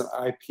 whether it's an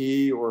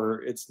IP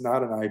or it's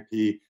not an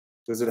IP,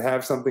 does it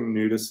have something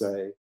new to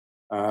say?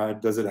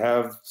 Does it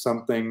have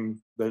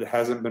something that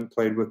hasn't been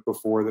played with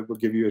before that would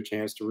give you a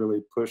chance to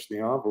really push the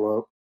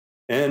envelope?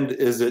 And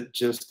is it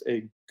just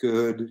a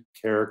good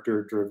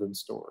character driven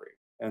story?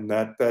 And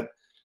that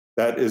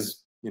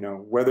is,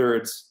 whether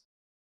it's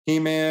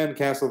He-Man,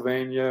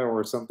 Castlevania,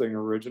 or something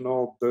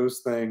original, those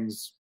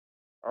things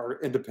are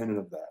independent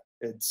of that.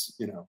 It's,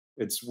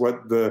 it's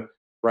what the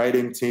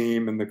writing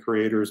team and the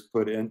creators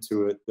put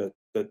into it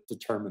that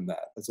determine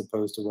that, as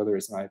opposed to whether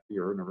it's an IP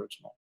or an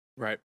original.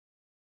 Right.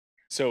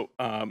 So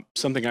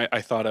something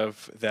I thought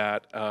of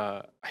that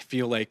I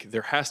feel like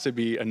there has to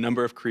be a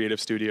number of creative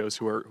studios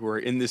who are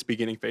in this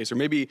beginning phase, or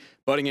maybe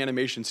budding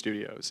animation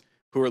studios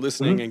who are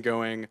listening Mhm. and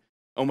going,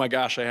 "Oh my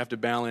gosh, I have to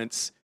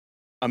balance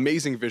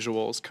amazing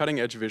visuals, cutting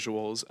edge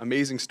visuals,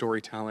 amazing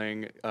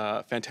storytelling,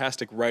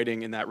 fantastic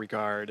writing in that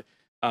regard,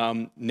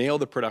 nail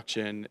the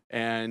production,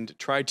 and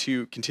try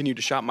to continue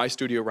to shop my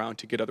studio around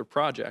to get other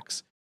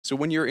projects." So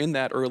when you're in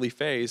that early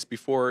phase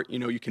before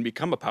you can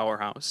become a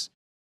powerhouse,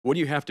 what do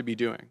you have to be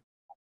doing?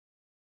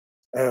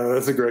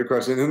 That's a great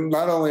question. And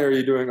not only are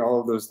you doing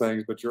all of those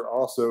things, but you're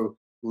also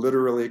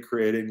literally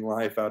creating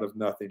life out of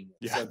nothingness.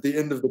 Yeah. At the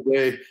end of the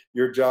day,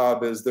 your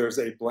job is there's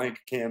a blank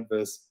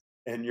canvas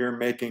and you're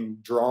making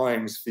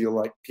drawings feel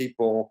like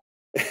people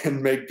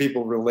and make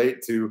people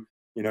relate to,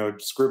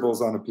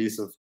 scribbles on a piece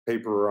of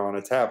paper or on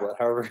a tablet,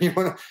 however you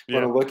want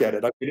Yeah. to look at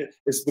it. I mean,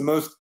 it's the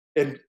most,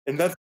 and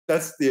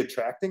that's the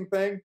attracting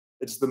thing.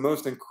 It's the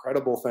most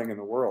incredible thing in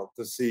the world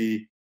to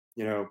see,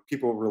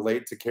 people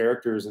relate to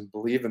characters and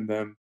believe in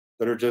them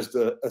that are just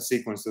a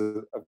sequence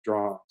of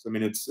drawings. I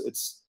mean, and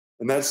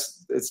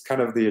it's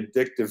kind of the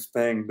addictive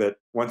thing that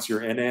once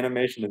you're in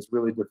animation, it's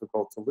really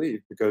difficult to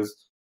leave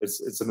because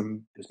it's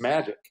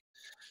magic.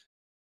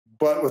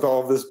 But with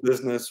all of this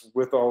business,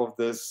 with all of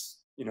this,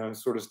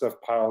 sort of stuff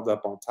piled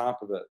up on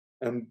top of it,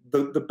 and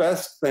the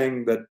best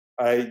thing that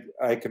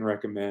I can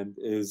recommend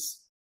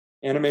is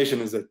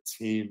animation is a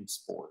team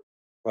sport.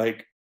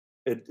 Like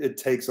it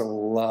takes a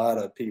lot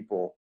of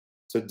people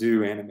to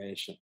do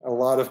animation. A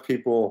lot of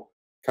people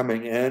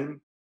coming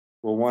in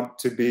will want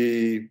to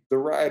be the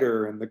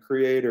writer and the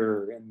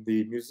creator and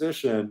the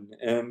musician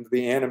and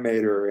the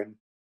animator and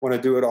want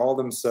to do it all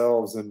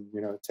themselves and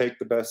take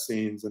the best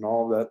scenes and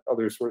all that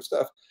other sort of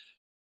stuff.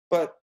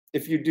 But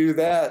if you do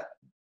that,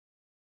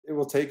 it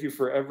will take you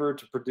forever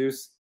to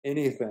produce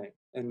anything.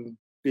 And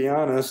be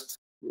honest,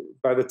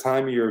 by the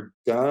time you're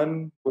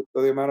done with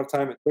the amount of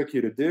time it took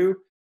you to do,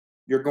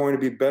 you're going to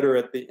be better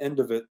at the end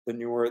of it than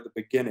you were at the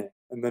beginning.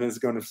 And then it's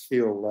going to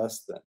feel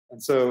less than.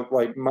 And so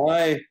like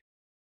my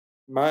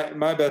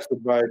best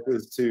advice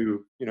is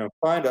to,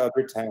 find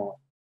other talent.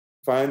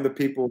 Find the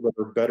people that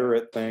are better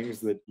at things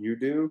that you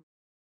do,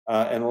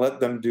 and let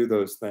them do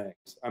those things.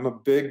 I'm a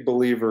big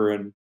believer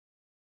in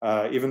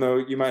even though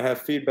you might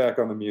have feedback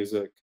on the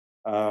music,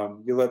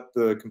 you let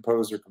the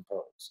composer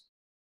compose.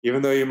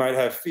 Even though you might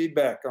have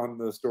feedback on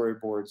the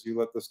storyboards, you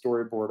let the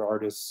storyboard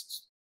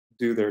artists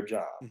do their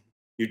job. Mhm.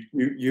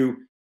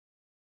 You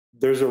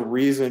there's a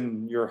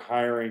reason you're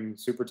hiring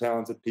super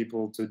talented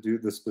people to do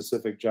the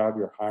specific job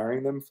you're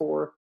hiring them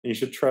for. And you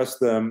should trust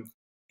them,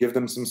 give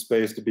them some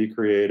space to be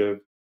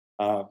creative,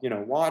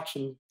 watch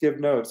and give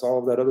notes, all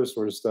of that other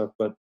sort of stuff.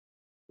 But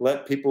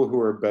let people who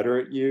are better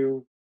at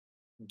you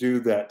do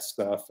that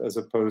stuff as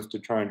opposed to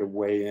trying to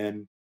weigh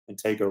in and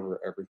take over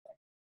everything.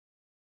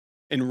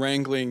 In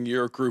wrangling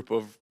your group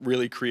of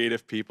really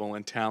creative people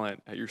and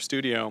talent at your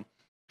studio,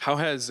 how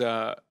has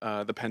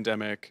the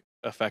pandemic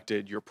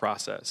affected your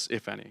process,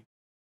 if any?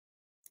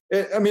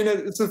 I mean,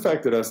 it's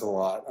affected us a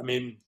lot. I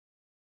mean,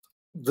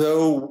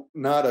 though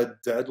not a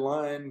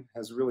deadline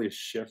has really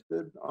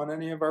shifted on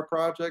any of our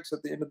projects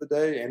at the end of the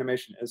day,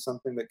 animation is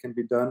something that can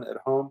be done at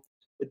home.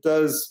 It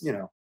does,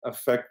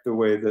 affect the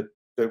way that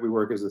we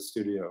work as a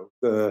studio.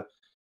 The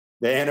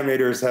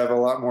animators have a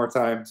lot more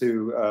time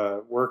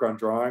to work on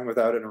drawing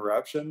without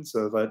interruption,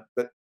 so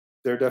that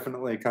they're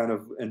definitely kind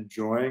of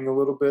enjoying a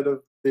little bit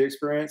of the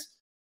experience.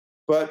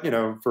 But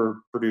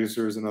for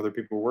producers and other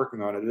people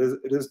working on it,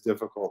 it is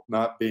difficult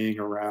not being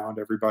around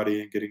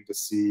everybody and getting to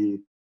see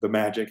the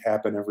magic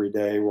happen every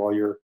day while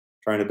you're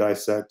trying to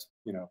dissect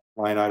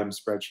line item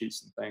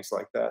spreadsheets and things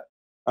like that.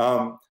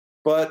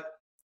 But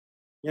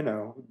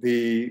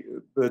the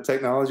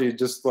technology,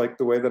 just like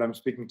the way that I'm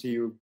speaking to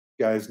you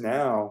guys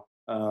now,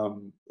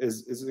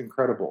 is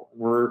incredible.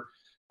 We're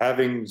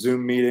having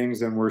Zoom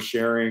meetings and we're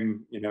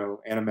sharing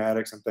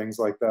animatics and things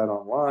like that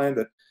online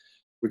that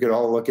we could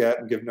all look at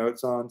and give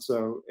notes on.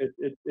 So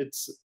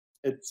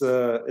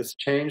it's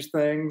changed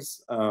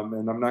things,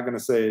 and I'm not going to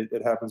say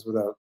it happens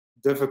without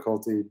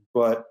difficulty,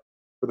 but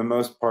for the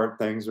most part,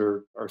 things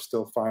are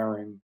still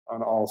firing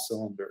on all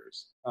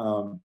cylinders.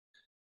 The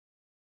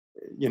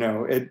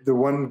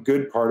one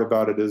good part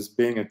about it is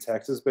being a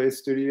Texas-based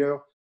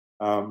studio.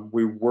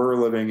 We were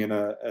living in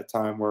a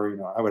time where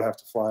I would have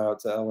to fly out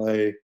to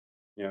LA,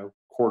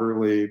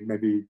 quarterly,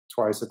 maybe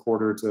twice a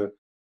quarter to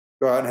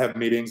go out and have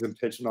meetings and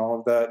pitch and all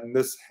of that. And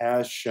this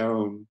has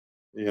shown,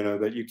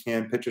 that you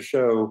can pitch a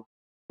show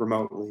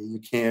remotely. You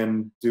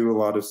can do a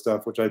lot of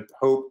stuff, which I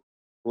hope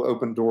will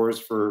open doors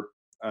for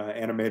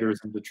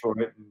animators in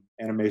Detroit and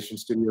animation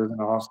studios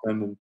in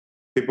Austin and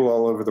people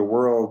all over the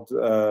world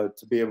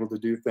to be able to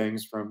do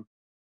things from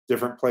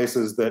different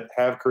places that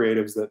have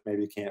creatives that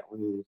maybe can't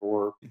leave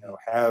or Mhm.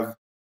 have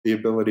the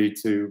ability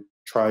to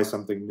try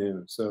something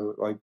new. So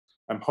like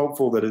I'm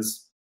hopeful that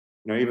it's,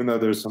 even though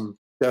there's some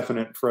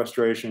definite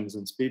frustrations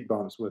and speed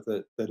bumps with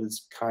it, that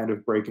it's kind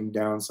of breaking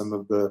down some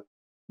of the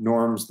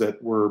norms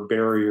that were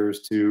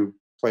barriers to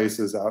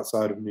places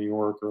outside of New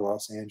York or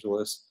Los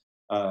Angeles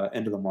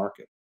into the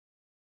market.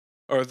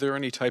 Are there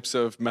any types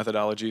of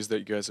methodologies that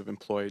you guys have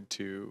employed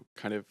to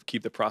kind of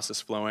keep the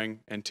process flowing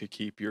and to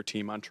keep your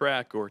team on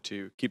track or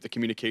to keep the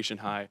communication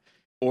high?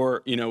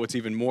 Or, what's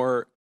even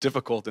more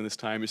difficult in this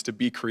time is to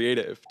be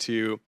creative,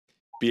 to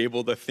be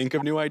able to think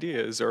of new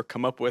ideas or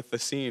come up with a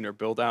scene or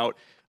build out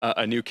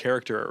a new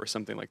character or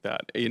something like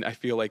that. And I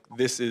feel like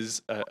this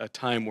is a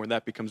time where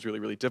that becomes really,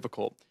 really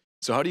difficult.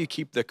 So, how do you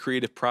keep the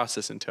creative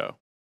process in tow?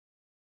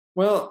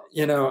 Well,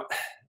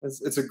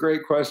 it's a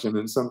great question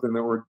and something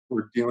that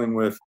we're dealing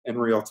with in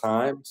real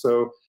time.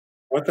 So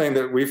one thing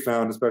that we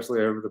found,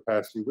 especially over the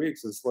past few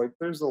weeks, is like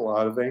there's a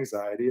lot of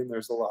anxiety and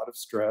there's a lot of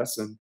stress.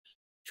 And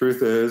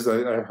truth is,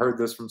 I heard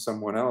this from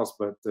someone else,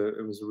 but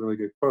it was a really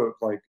good quote.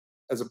 Like,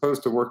 as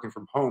opposed to working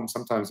from home,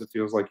 sometimes it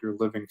feels like you're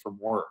living from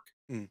work.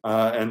 Mm.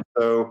 And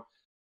so,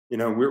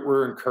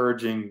 we're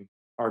encouraging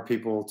our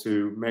people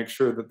to make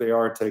sure that they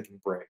are taking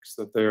breaks,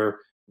 that they're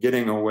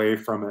getting away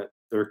from it,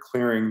 they're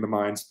clearing the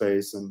mind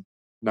space and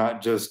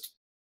not just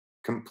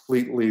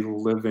completely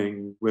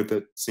living with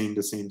it scene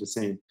to scene to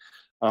scene.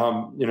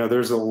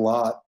 There's a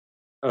lot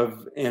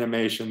of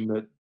animation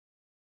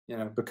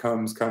that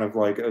becomes kind of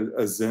like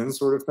a zen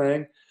sort of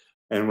thing.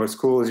 And what's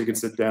cool is you can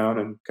sit down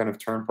and kind of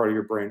turn part of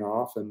your brain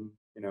off, and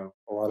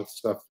a lot of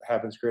stuff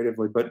happens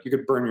creatively. But you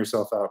could burn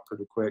yourself out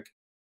pretty quick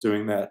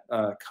doing that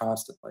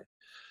constantly.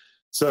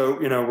 So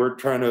we're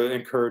trying to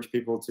encourage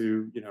people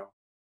to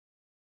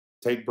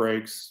take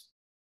breaks,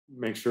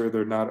 make sure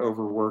they're not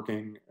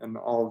overworking, and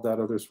all of that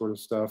other sort of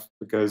stuff.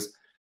 Because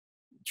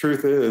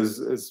truth is,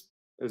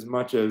 as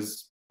much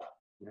as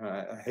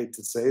I hate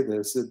to say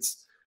this,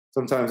 it's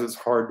sometimes it's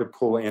hard to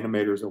pull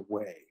animators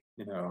away,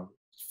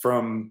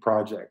 from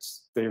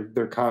projects.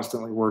 They're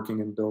constantly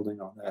working and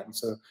building on that, and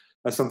so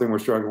that's something we're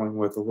struggling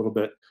with a little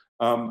bit.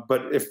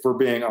 But if we're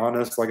being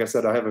honest, like I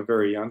said, I have a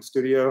very young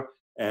studio,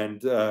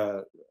 and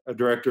a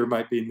director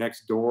might be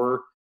next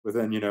door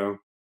within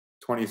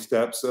 20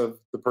 steps of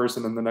the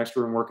person in the next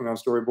room working on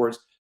storyboards.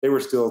 They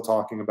were still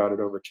talking about it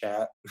over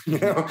chat,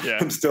 Yeah.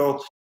 and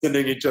still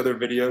sending each other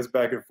videos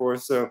back and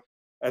forth. So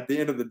at the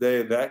end of the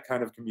day, that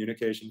kind of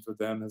communication for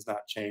them has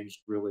not changed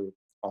really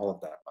all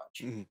of that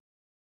much. Mhm.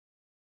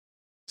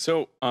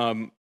 So,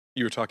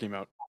 you were talking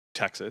about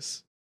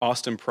Texas.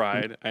 Austin Mhm.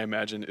 pride, I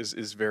imagine,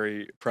 is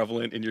very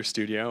prevalent in your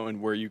studio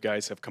and where you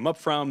guys have come up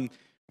from,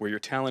 where your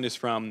talent is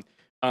from.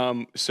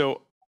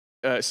 So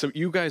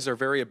you guys are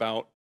very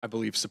about, I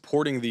believe,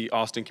 supporting the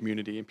Austin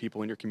community and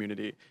people in your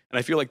community, and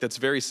I feel like that's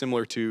very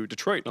similar to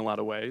Detroit in a lot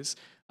of ways,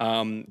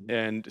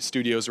 and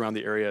studios around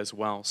the area as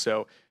well.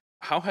 So,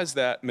 how has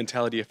that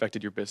mentality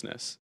affected your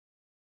business?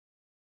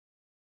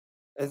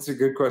 That's a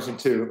good question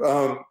too.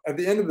 At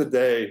the end of the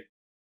day,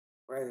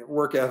 right,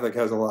 work ethic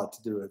has a lot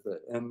to do with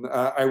it. And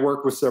I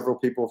work with several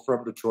people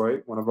from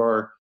Detroit. One of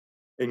our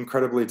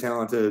incredibly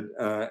talented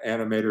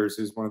animators,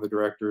 who's one of the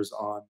directors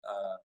on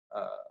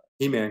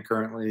He-Man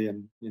currently,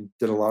 and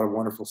did a lot of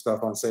wonderful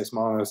stuff on Seis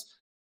Manos.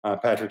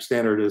 Patrick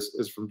Standard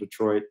is from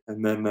Detroit,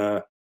 and then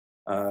the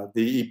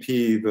EP,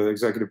 the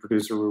executive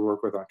producer we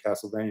work with on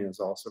Castlevania, is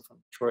also from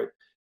Detroit.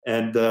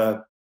 And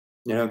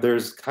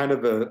there's kind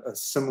of a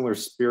similar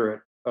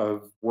spirit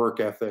of work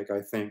ethic,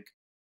 I think,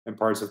 in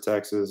parts of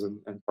Texas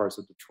and parts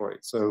of Detroit.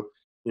 So,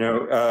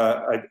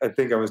 I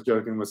think I was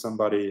joking with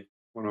somebody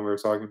when we were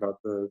talking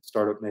about the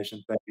Startup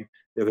Nation thing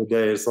the other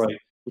day. It's like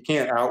you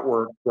can't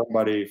outwork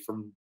somebody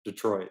from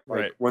Detroit. Like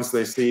Right. once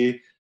they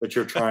see that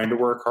you're trying to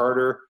work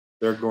harder,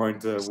 they're going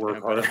to Just work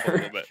amp it up a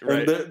little harder. bit.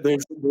 And Right.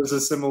 there's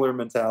a similar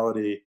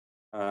mentality,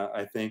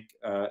 I think,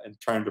 in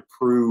trying to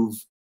prove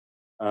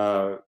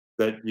uh,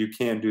 that you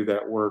can do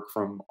that work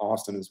from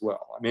Austin as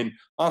well. I mean,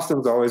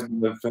 Austin's always been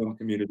the film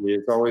community.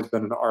 It's always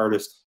been an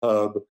artist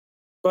hub,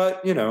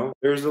 but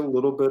there's a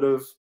little bit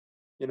of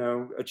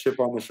a chip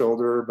on the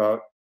shoulder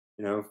about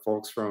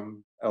folks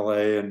from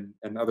LA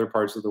and other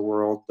parts of the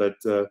world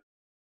that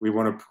we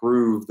want to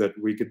prove that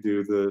we could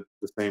do the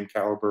same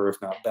caliber,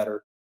 if not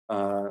better,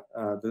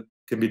 that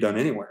can be done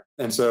anywhere.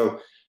 And so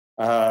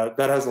that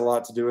has a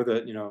lot to do with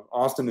it.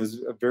 Austin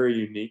is a very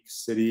unique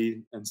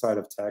city inside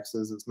of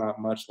Texas. It's not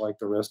much like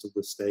the rest of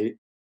the state.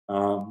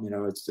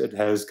 It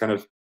has kind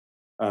of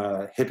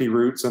hippie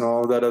roots and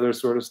all of that other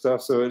sort of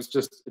stuff. So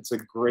it's a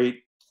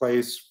great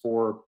place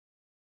for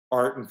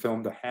art and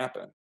film to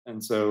happen.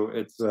 And so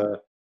it's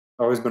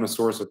always been a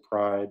source of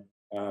pride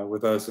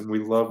with us, and we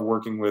love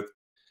working with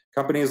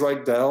companies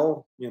like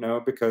Dell,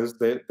 because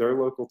they're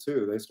local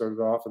too. They started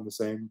off in the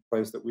same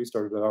place that we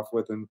started off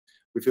with, and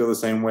we feel the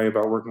same way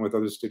about working with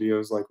other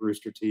studios like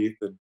Rooster Teeth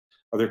and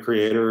other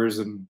creators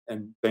and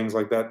things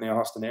like that in the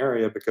Austin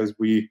area, because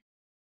we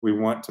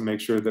want to make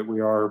sure that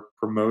we are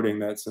promoting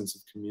that sense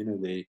of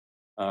community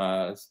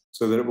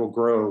so that it will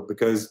grow.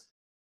 Because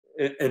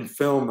in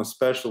film,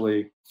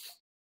 especially,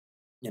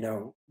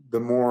 the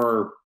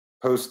more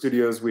post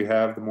studios we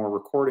have, the more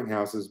recording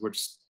houses,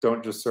 which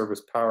don't just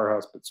service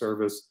Powerhouse, but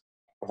service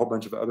a whole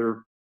bunch of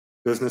other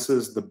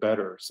businesses, the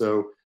better.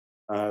 So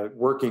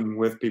working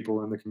with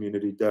people in the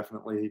community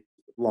definitely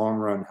long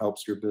run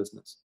helps your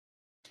business.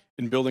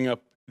 In building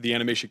up the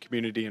animation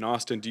community in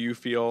Austin, do you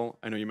feel,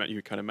 I know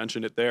you kind of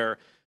mentioned it there,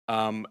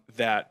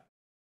 that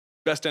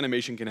best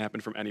animation can happen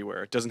from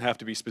anywhere? It doesn't have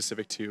to be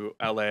specific to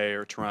LA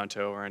or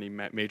Toronto or any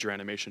major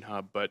animation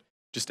hub, but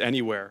just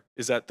anywhere.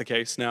 Is that the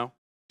case now?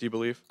 Do you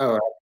believe? Oh,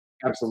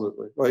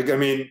 absolutely. Like, I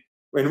mean,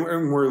 when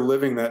we're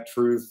living that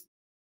truth,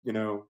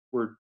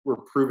 we're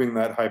proving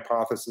that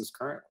hypothesis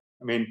currently.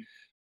 I mean,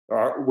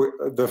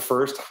 the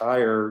first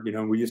hire,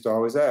 we used to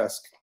always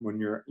ask when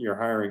you're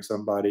hiring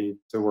somebody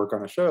to work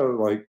on a show,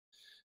 like,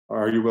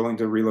 are you willing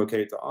to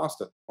relocate to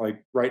Austin?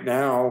 Like right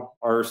now,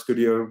 our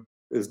studio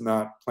is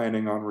not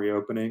planning on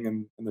reopening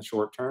in the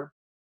short term,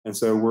 and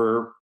so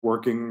we're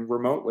working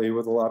remotely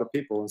with a lot of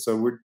people. And so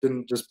we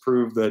didn't just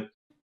prove that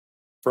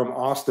from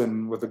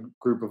Austin with a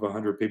group of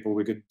 100 people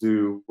we could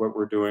do what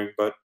we're doing,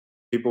 but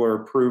people are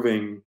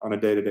proving on a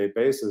day-to-day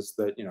basis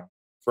that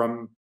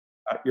from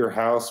at your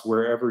house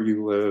wherever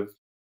you live,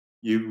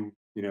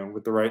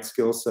 with the right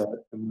skill set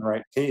and the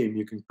right team,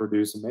 you can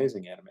produce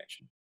amazing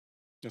animation.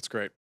 That's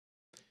great.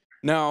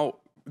 Now,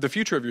 the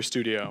future of your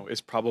studio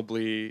is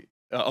probably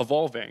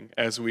evolving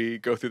as we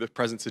go through the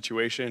present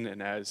situation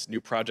and as new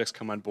projects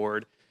come on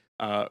board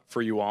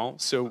for you all.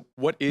 So,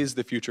 what is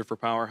the future for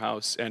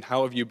Powerhouse, and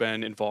how have you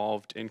been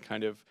involved in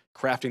kind of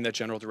crafting that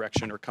general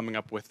direction or coming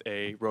up with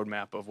a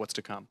roadmap of what's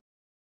to come?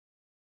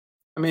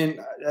 I mean,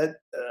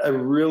 I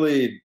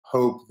really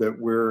hope that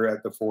we're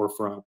at the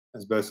forefront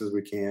as best as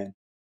we can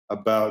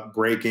about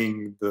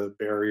breaking the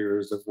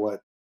barriers of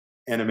what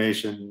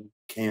animation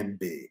can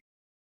be.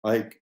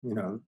 Like,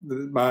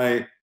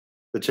 the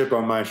chip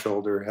on my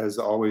shoulder has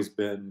always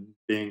been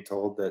being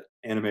told that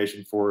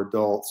animation for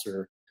adults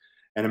or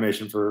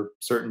animation for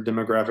certain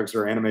demographics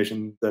or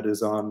animation that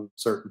is on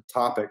certain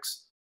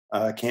topics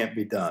can't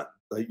be done.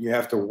 Like you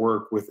have to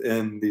work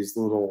within these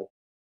little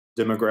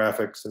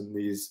demographics and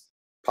these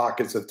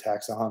pockets of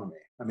taxonomy.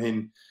 I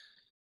mean,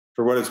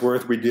 for what it's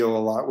worth, we deal a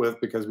lot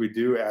with because we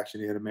do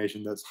action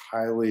animation that's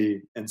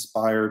highly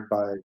inspired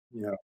by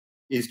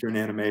Eastern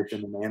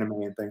animation and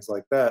anime and things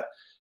like that.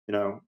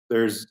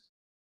 There's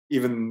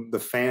even the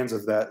fans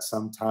of that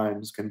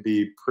sometimes can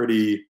be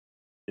pretty.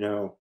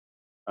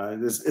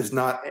 This is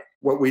not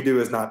what we do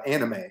is not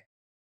anime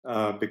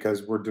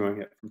because we're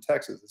doing it from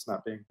Texas. It's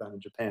not being done in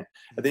Japan.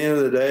 At the end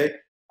of the day,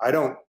 I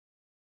don't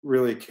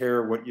really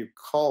care what you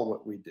call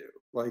what we do.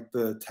 Like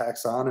the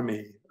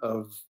taxonomy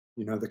of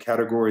the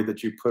category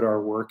that you put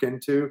our work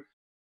into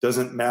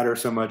doesn't matter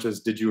so much as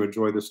did you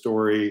enjoy the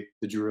story,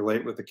 did you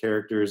relate with the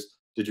characters,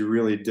 did you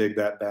really dig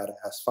that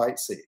badass fight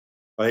scene,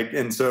 like.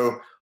 And so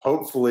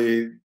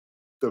hopefully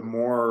the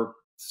more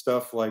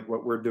stuff like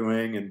what we're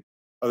doing and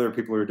other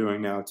people are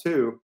doing now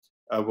too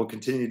will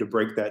continue to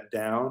break that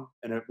down,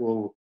 and it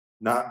will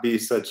not be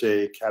such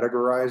a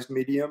categorized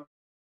medium,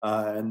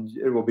 and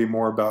it will be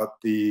more about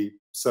the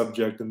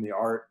subject and the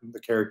art and the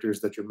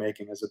characters that you're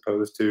making as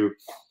opposed to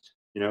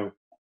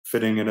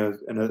fitting in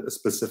a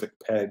specific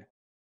peg.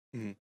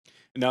 Mhm.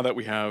 And now that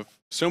we have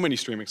so many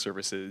streaming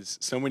services,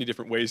 so many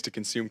different ways to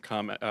consume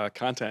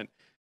content,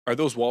 are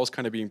those walls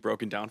kind of being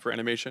broken down for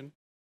animation?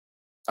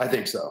 I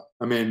think so.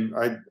 I mean,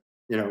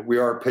 we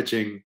are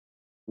pitching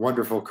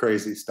wonderful,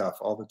 crazy stuff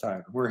all the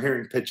time. We're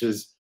hearing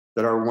pitches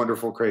that are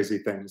wonderful, crazy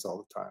things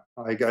all the time.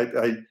 Like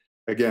I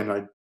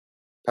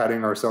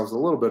patting ourselves a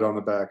little bit on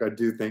the back. I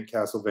do think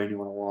Castlevania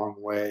went a long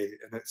way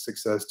in its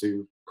success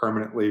to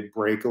permanently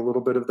break a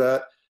little bit of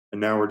that. And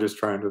now we're just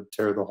trying to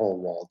tear the whole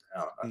wall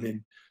down. I Mhm.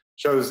 mean,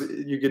 shows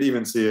you could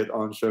even see it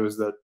on shows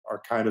that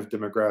are kind of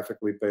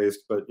demographically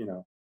based, but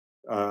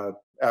uh,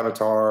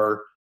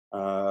 Avatar,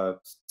 uh,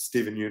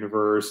 Steven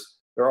Universe,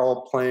 they're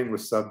all playing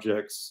with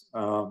subjects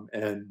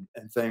and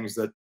things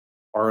that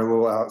are a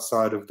little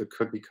outside of the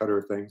cookie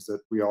cutter things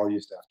that we all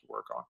used to have to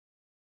work on.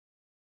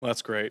 Well,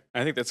 that's great.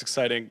 I think that's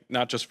exciting,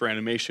 not just for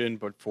animation,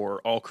 but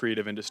for all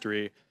creative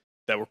industry,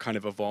 that we're kind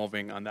of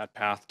evolving on that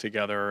path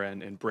together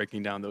and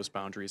breaking down those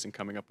boundaries and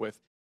coming up with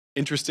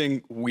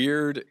interesting,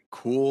 weird,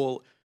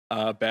 cool,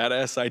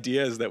 badass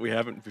ideas that we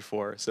haven't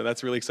before. So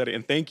that's really exciting.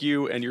 And thank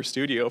you and your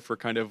studio for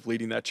kind of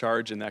leading that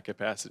charge in that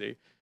capacity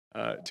to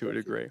a Thank you.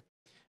 degree.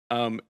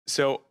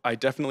 So I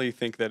definitely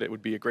think that it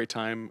would be a great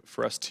time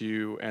for us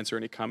to answer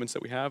any comments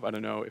that we have. I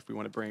don't know if we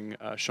want to bring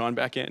Sean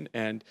back in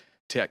and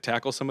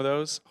tackle some of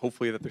those.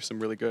 Hopefully, that there's some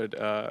really good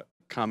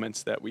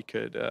comments that we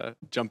could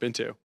jump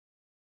into.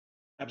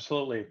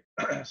 Absolutely.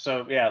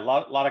 So yeah,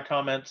 lot of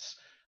comments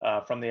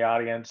from the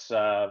audience.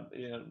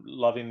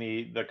 Loving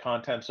the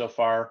content so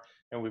far,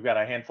 and we've got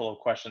a handful of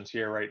questions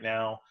here right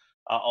now.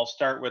 I'll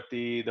start with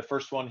the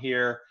first one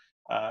here.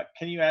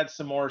 Can you add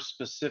some more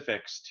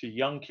specifics to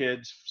young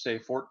kids, say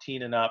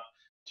 14 and up,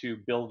 to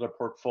build a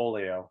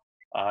portfolio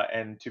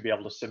and to be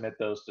able to submit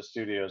those to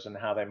studios and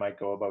how they might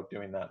go about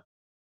doing that?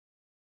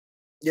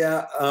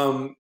 Yeah,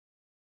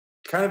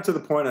 kind of to the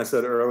point I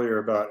said earlier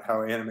about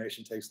how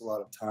animation takes a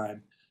lot of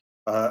time.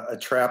 A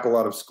trap a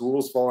lot of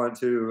schools fall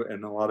into,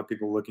 and a lot of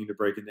people looking to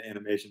break into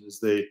animation is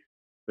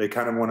they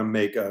kind of want to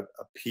make a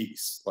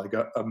piece, like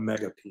a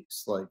mega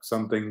piece, like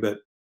something that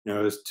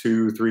is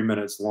 2-3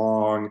 minutes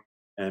long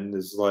and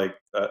is like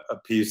a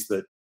piece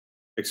that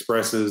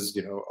expresses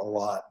a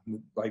lot,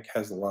 like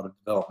has a lot of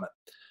development.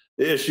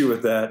 The issue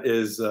with that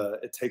is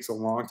it takes a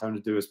long time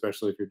to do,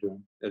 especially if you're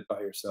doing it by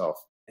yourself.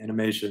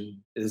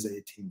 Animation is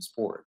a team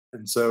sport,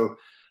 and so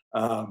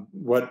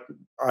what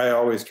I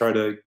always try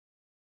to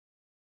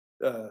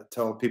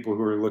tell people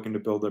who are looking to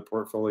build a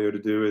portfolio to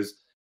do is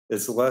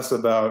it's less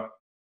about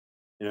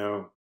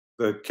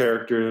the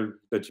character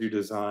that you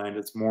designed.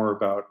 It's more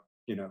about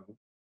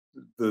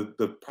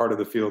the part of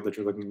the field that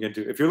you're looking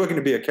into. If you're looking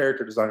to be a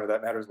character designer,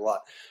 that matters a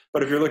lot.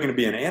 But if you're looking to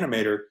be an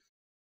animator,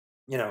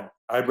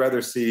 I'd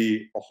rather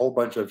see a whole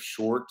bunch of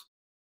short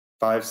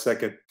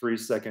 5-second,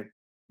 3-second,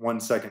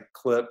 1-second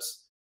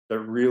clips that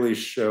really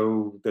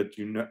show that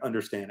you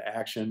understand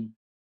action,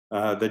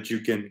 that you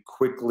can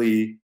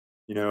quickly,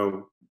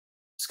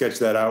 sketch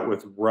that out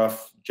with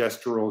rough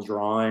gestural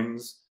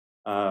drawings,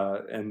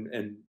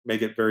 and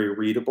make it very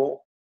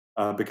readable.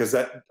 Because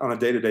that on a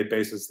day-to-day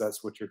basis,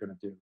 that's what you're going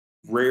to do.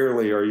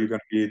 Rarely are you going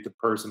to be the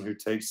person who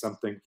takes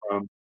something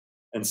from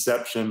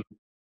inception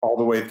all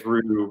the way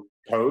through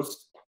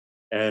post.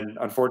 And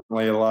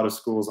unfortunately, a lot of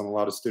schools and a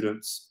lot of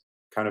students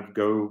kind of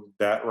go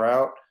that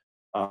route.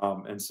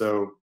 And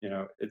so,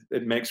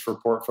 it makes for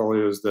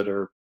portfolios that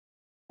are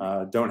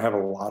don't have a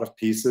lot of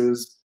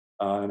pieces,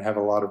 and have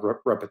a lot of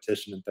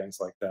repetition and things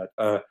like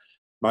that.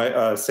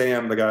 My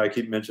Sam, the guy I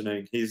keep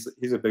mentioning, he's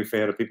a big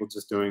fan of people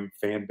just doing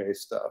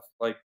fan-based stuff.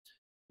 Like,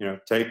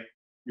 take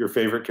your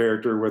favorite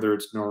character, whether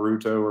it's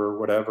Naruto or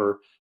whatever,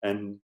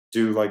 and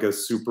do like a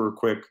super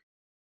quick,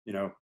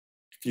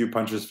 few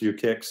punches, few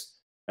kicks,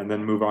 and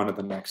then move on to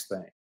the next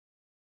thing.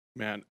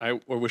 Man, I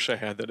wish I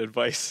had that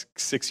advice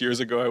 6 years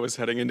ago. I was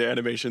heading into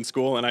animation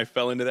school and I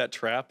fell into that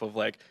trap of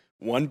like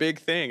one big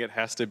thing. It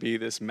has to be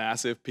this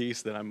massive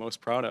piece that I'm most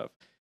proud of.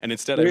 And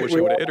instead, I wish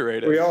I would have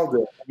iterated. We all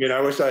did. I mean,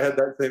 I wish I had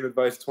that same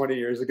advice 20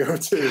 years ago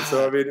too.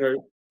 So I mean,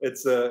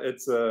 it's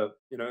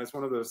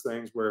one of those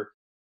things where,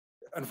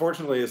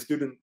 unfortunately, a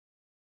student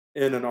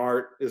in an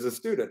art is a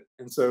student,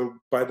 and so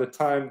by the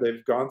time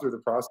they've gone through the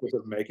process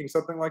of making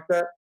something like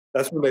that,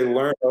 that's when they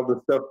learn all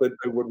the stuff that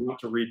they would want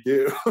to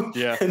redo.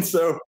 Yeah. And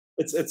so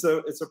it's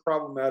a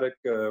problematic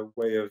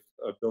way of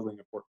building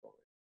a portfolio.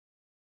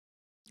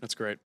 That's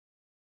great.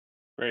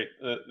 Great.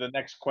 The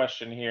next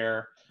question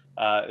here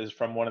is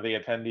from one of the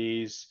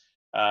attendees,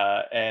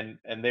 and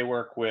they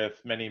work with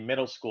many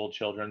middle school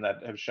children that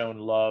have shown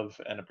love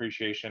and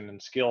appreciation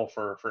and skill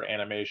for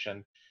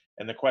animation.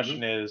 And the question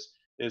Mhm.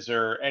 is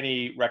there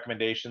any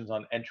recommendations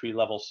on entry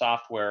level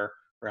software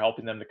for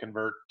helping them to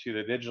convert to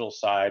the digital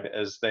side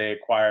as they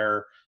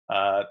acquire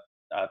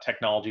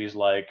technologies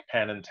like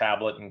pen and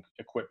tablet and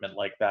equipment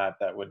like that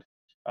would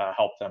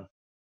help them?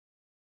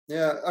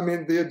 Yeah, I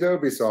mean, the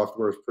Adobe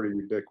software is pretty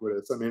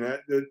ubiquitous. I mean,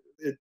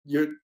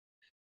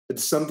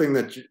 it's something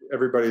that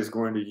everybody is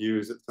going to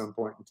use at some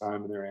point in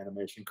time in their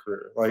animation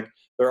career. Like,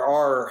 there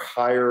are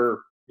higher,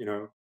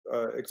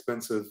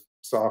 expensive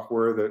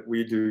software that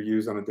we do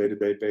use on a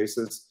day-to-day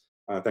basis.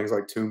 Things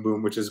like Toon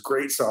Boom, which is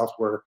great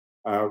software.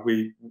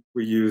 We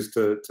use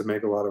to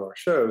make a lot of our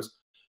shows.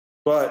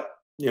 But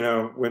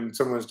when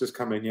someone's just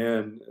coming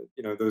in,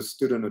 those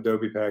student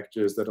Adobe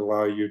packages that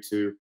allow you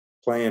to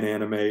play and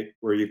animate,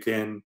 where you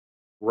can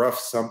rough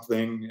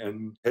something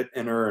and hit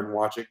enter and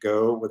watch it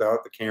go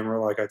without the camera,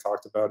 like I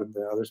talked about in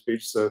the other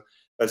speech. So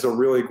that's a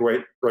really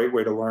great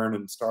way to learn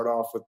and start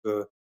off with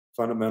the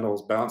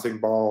fundamentals: bouncing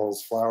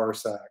balls, flour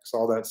sacks,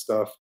 all that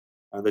stuff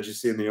that you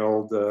see in the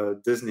old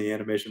Disney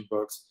animation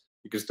books.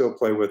 You can still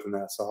play with in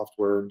that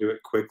software and do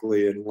it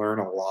quickly and learn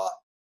a lot.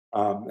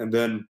 And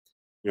then,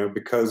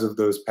 because of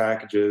those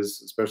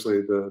packages,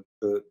 especially the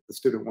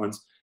student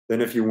ones, then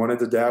if you wanted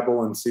to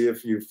dabble and see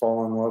if you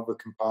fall in love with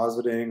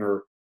compositing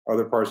or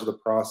other parts of the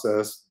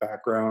process,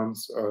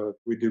 backgrounds,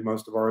 we do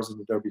most of ours in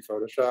Adobe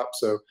Photoshop.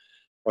 So,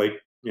 like,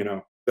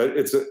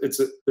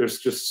 that there's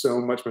just so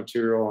much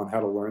material on how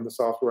to learn the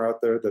software out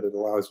there that it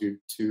allows you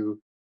to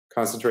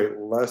concentrate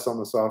less on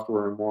the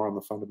software and more on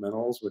the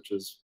fundamentals, which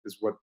is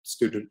what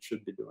students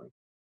should be doing.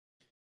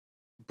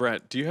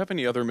 Brett, do you have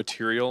any other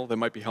material that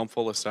might be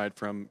helpful aside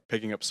from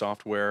picking up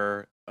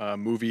software,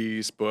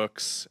 movies,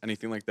 books,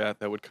 anything like that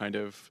that would kind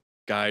of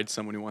guide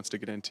someone who wants to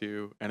get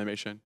into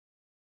animation?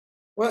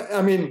 Well,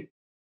 I mean,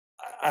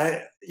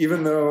 I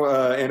even though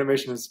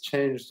animation has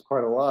changed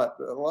quite a lot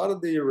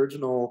of the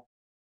original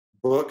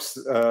books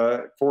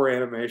for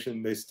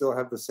animation, they still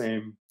have the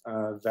same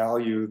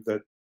value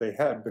that they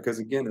had, because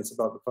again, it's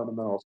about the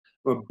fundamentals.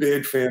 I'm a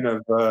big fan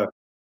of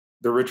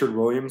the Richard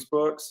Williams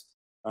books.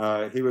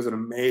 He was an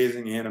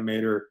amazing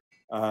animator,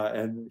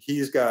 and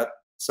he's got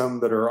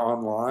some that are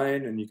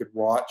online, and you could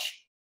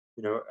watch,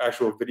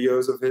 actual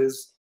videos of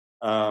his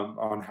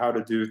on how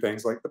to do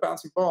things like the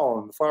bouncing ball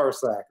and the flower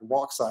sack and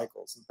walk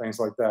cycles and things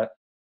like that.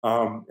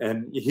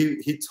 And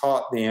he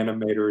taught the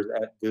animators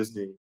at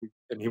Disney,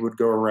 and he would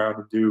go around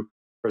and do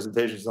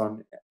presentations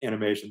on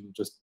animation.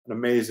 Just an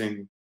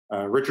amazing.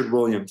 Richard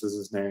Williams is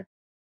his name.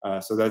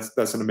 So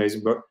that's an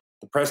amazing book.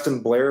 the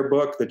Preston Blair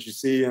book that you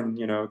see in,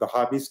 the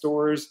hobby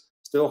stores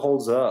still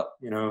holds up.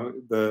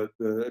 The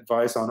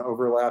advice on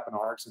overlap and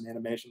arcs and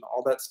animation,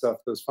 all that stuff,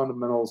 those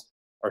fundamentals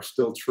are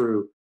still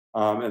true.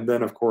 And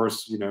then, of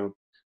course,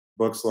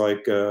 books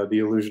like The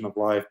Illusion of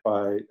Life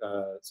by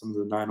some of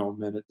the 9 old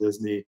men at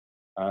Disney.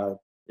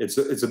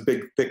 It's a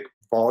big, thick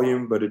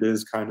volume, but it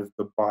is kind of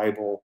the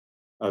Bible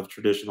of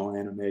traditional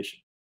animation.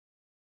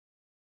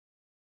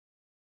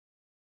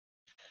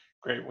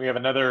 Great. We have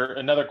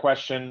another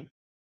question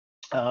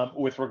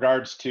with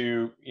regards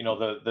to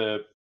the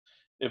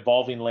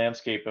evolving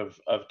landscape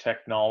of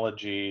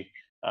technology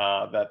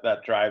that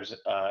drives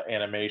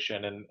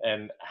animation,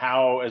 and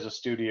how, as a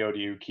studio, do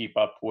you keep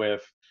up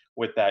with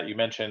that? You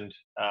mentioned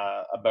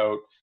about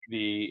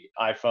the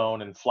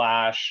iPhone and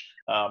Flash,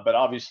 but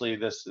obviously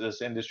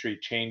this industry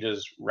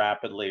changes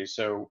rapidly.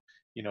 So,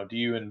 do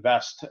you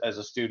invest as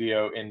a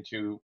studio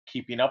into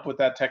keeping up with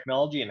that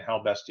technology, and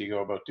how best do you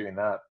go about doing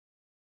that?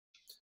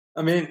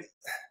 I mean,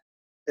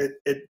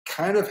 it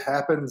kind of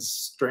happens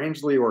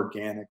strangely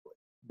organically,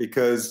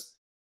 because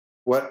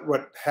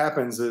what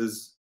happens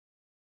is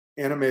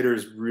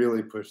animators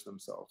really push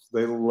themselves.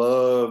 They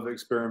love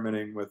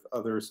experimenting with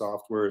other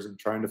softwares and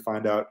trying to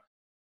find out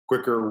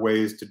quicker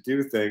ways to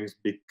do things,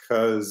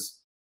 because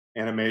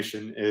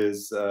animation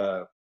is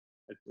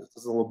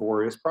it's a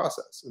laborious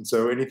process. And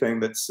so anything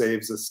that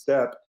saves a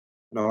step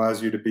and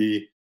allows you to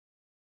be,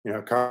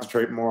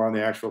 concentrate more on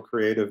the actual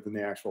creative than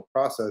the actual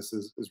process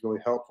is really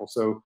helpful.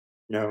 So,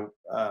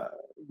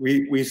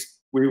 we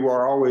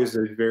were always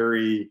a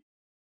very,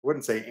 I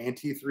wouldn't say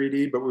anti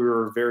 3D, but we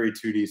were a very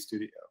 2D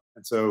studio.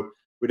 And so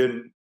we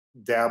didn't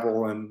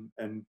dabble in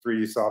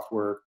 3D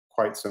software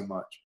quite so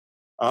much.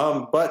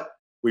 But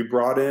we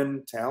brought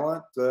in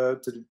talent to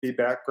be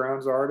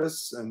backgrounds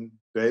artists, and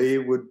they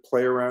would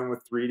play around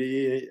with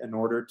 3D in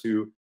order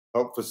to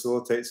help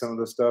facilitate some of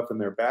the stuff in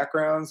their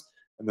backgrounds.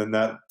 And then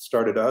that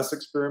started us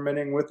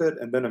experimenting with it.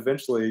 And then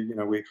eventually,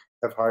 we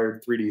have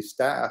hired 3D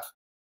staff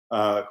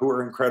who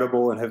are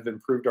incredible and have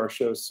improved our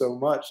show so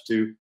much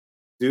to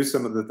do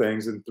some of the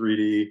things in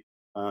 3D.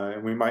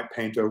 And we might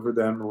paint over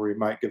them, or we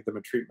might give them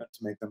a treatment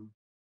to make them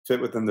fit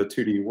within the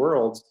 2D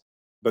worlds.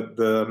 But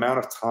the amount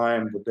of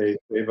time that they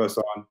save us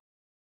on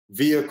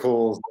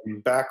vehicles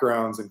and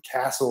backgrounds and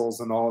castles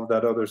and all of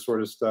that other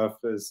sort of stuff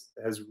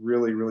has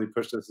really, really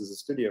pushed us as a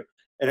studio.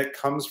 And it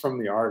comes from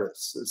the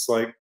artists. It's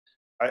like,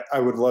 I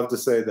would love to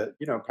say that,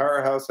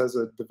 Powerhouse has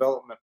a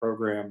development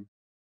program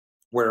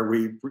where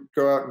we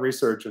go out and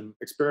research and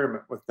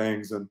experiment with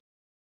things and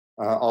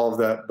all of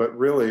that. But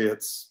really,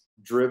 it's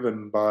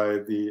driven by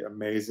the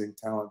amazing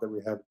talent that we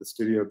have at the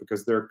studio,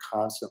 because they're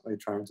constantly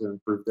trying to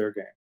improve their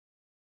game.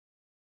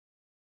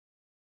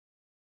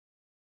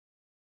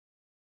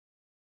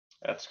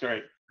 That's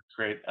great.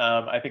 Great.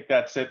 I think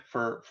that's it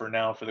for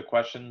now for the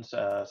questions,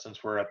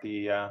 since we're at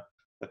the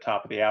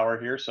top of the hour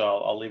here. So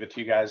I'll leave it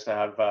to you guys to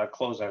have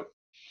closeout.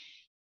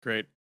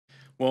 Great.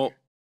 Well,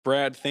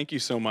 Brad, thank you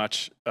so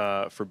much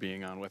for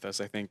being on with us.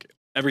 I think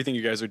everything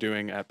you guys are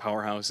doing at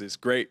Powerhouse is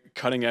great,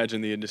 cutting edge in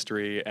the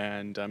industry,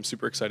 and I'm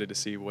super excited to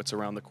see what's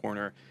around the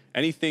corner.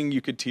 Anything you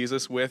could tease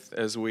us with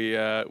as we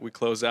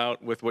close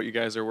out with what you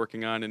guys are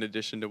working on, in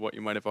addition to what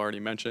you might have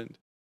already mentioned?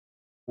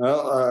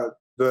 Well,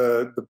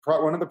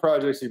 one of the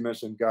projects you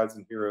mentioned, Gods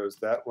and Heroes,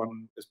 that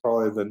one is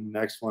probably the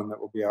next one that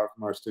will be out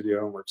from our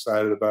studio, and we're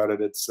excited about it.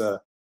 It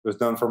was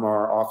done from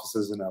our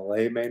offices in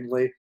LA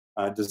mainly,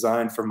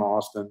 designed from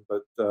Austin,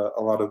 but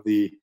a lot of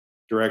the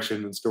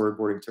direction and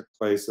storyboarding took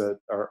place at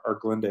our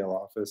Glendale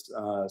office.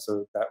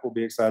 So that will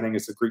be exciting.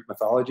 It's a Greek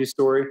mythology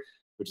story,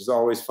 which is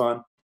always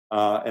fun.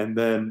 And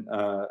then,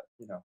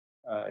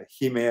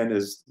 He-Man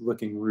is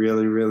looking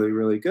really, really,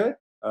 really good.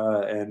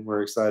 And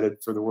we're excited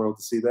for the world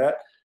to see that.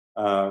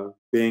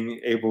 Being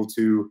able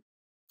to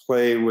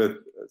play with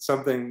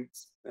something,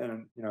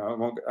 and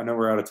I know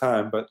we're out of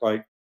time, but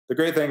like, the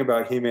great thing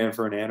about He-Man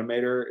for an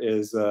animator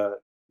is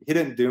he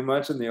didn't do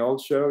much in the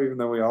old show, even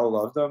though we all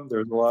loved him.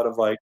 There's a lot of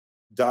like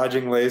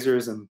dodging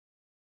lasers and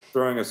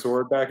throwing a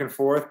sword back and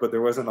forth, but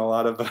there wasn't a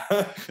lot of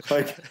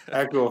like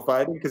actual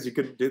fighting, because you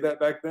couldn't do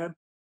that back then.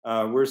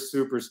 We're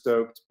super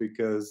stoked,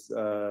 because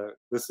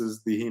this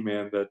is the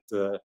He-Man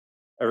that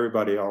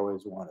everybody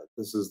always wanted.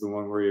 This is the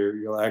one where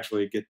you'll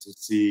actually get to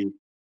see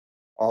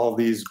all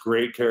these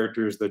great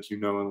characters that you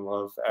know and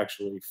love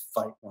actually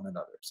fight one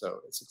another. So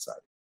it's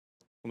exciting.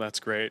 Well,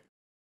 that's great.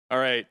 All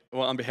right.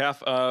 Well, on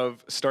behalf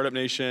of Startup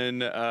Nation,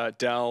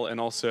 Dell, and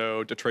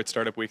also Detroit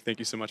Startup Week, thank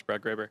you so much,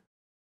 Brad Graeber.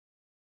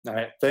 All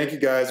right. Thank you,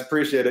 guys.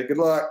 Appreciate it. Good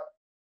luck.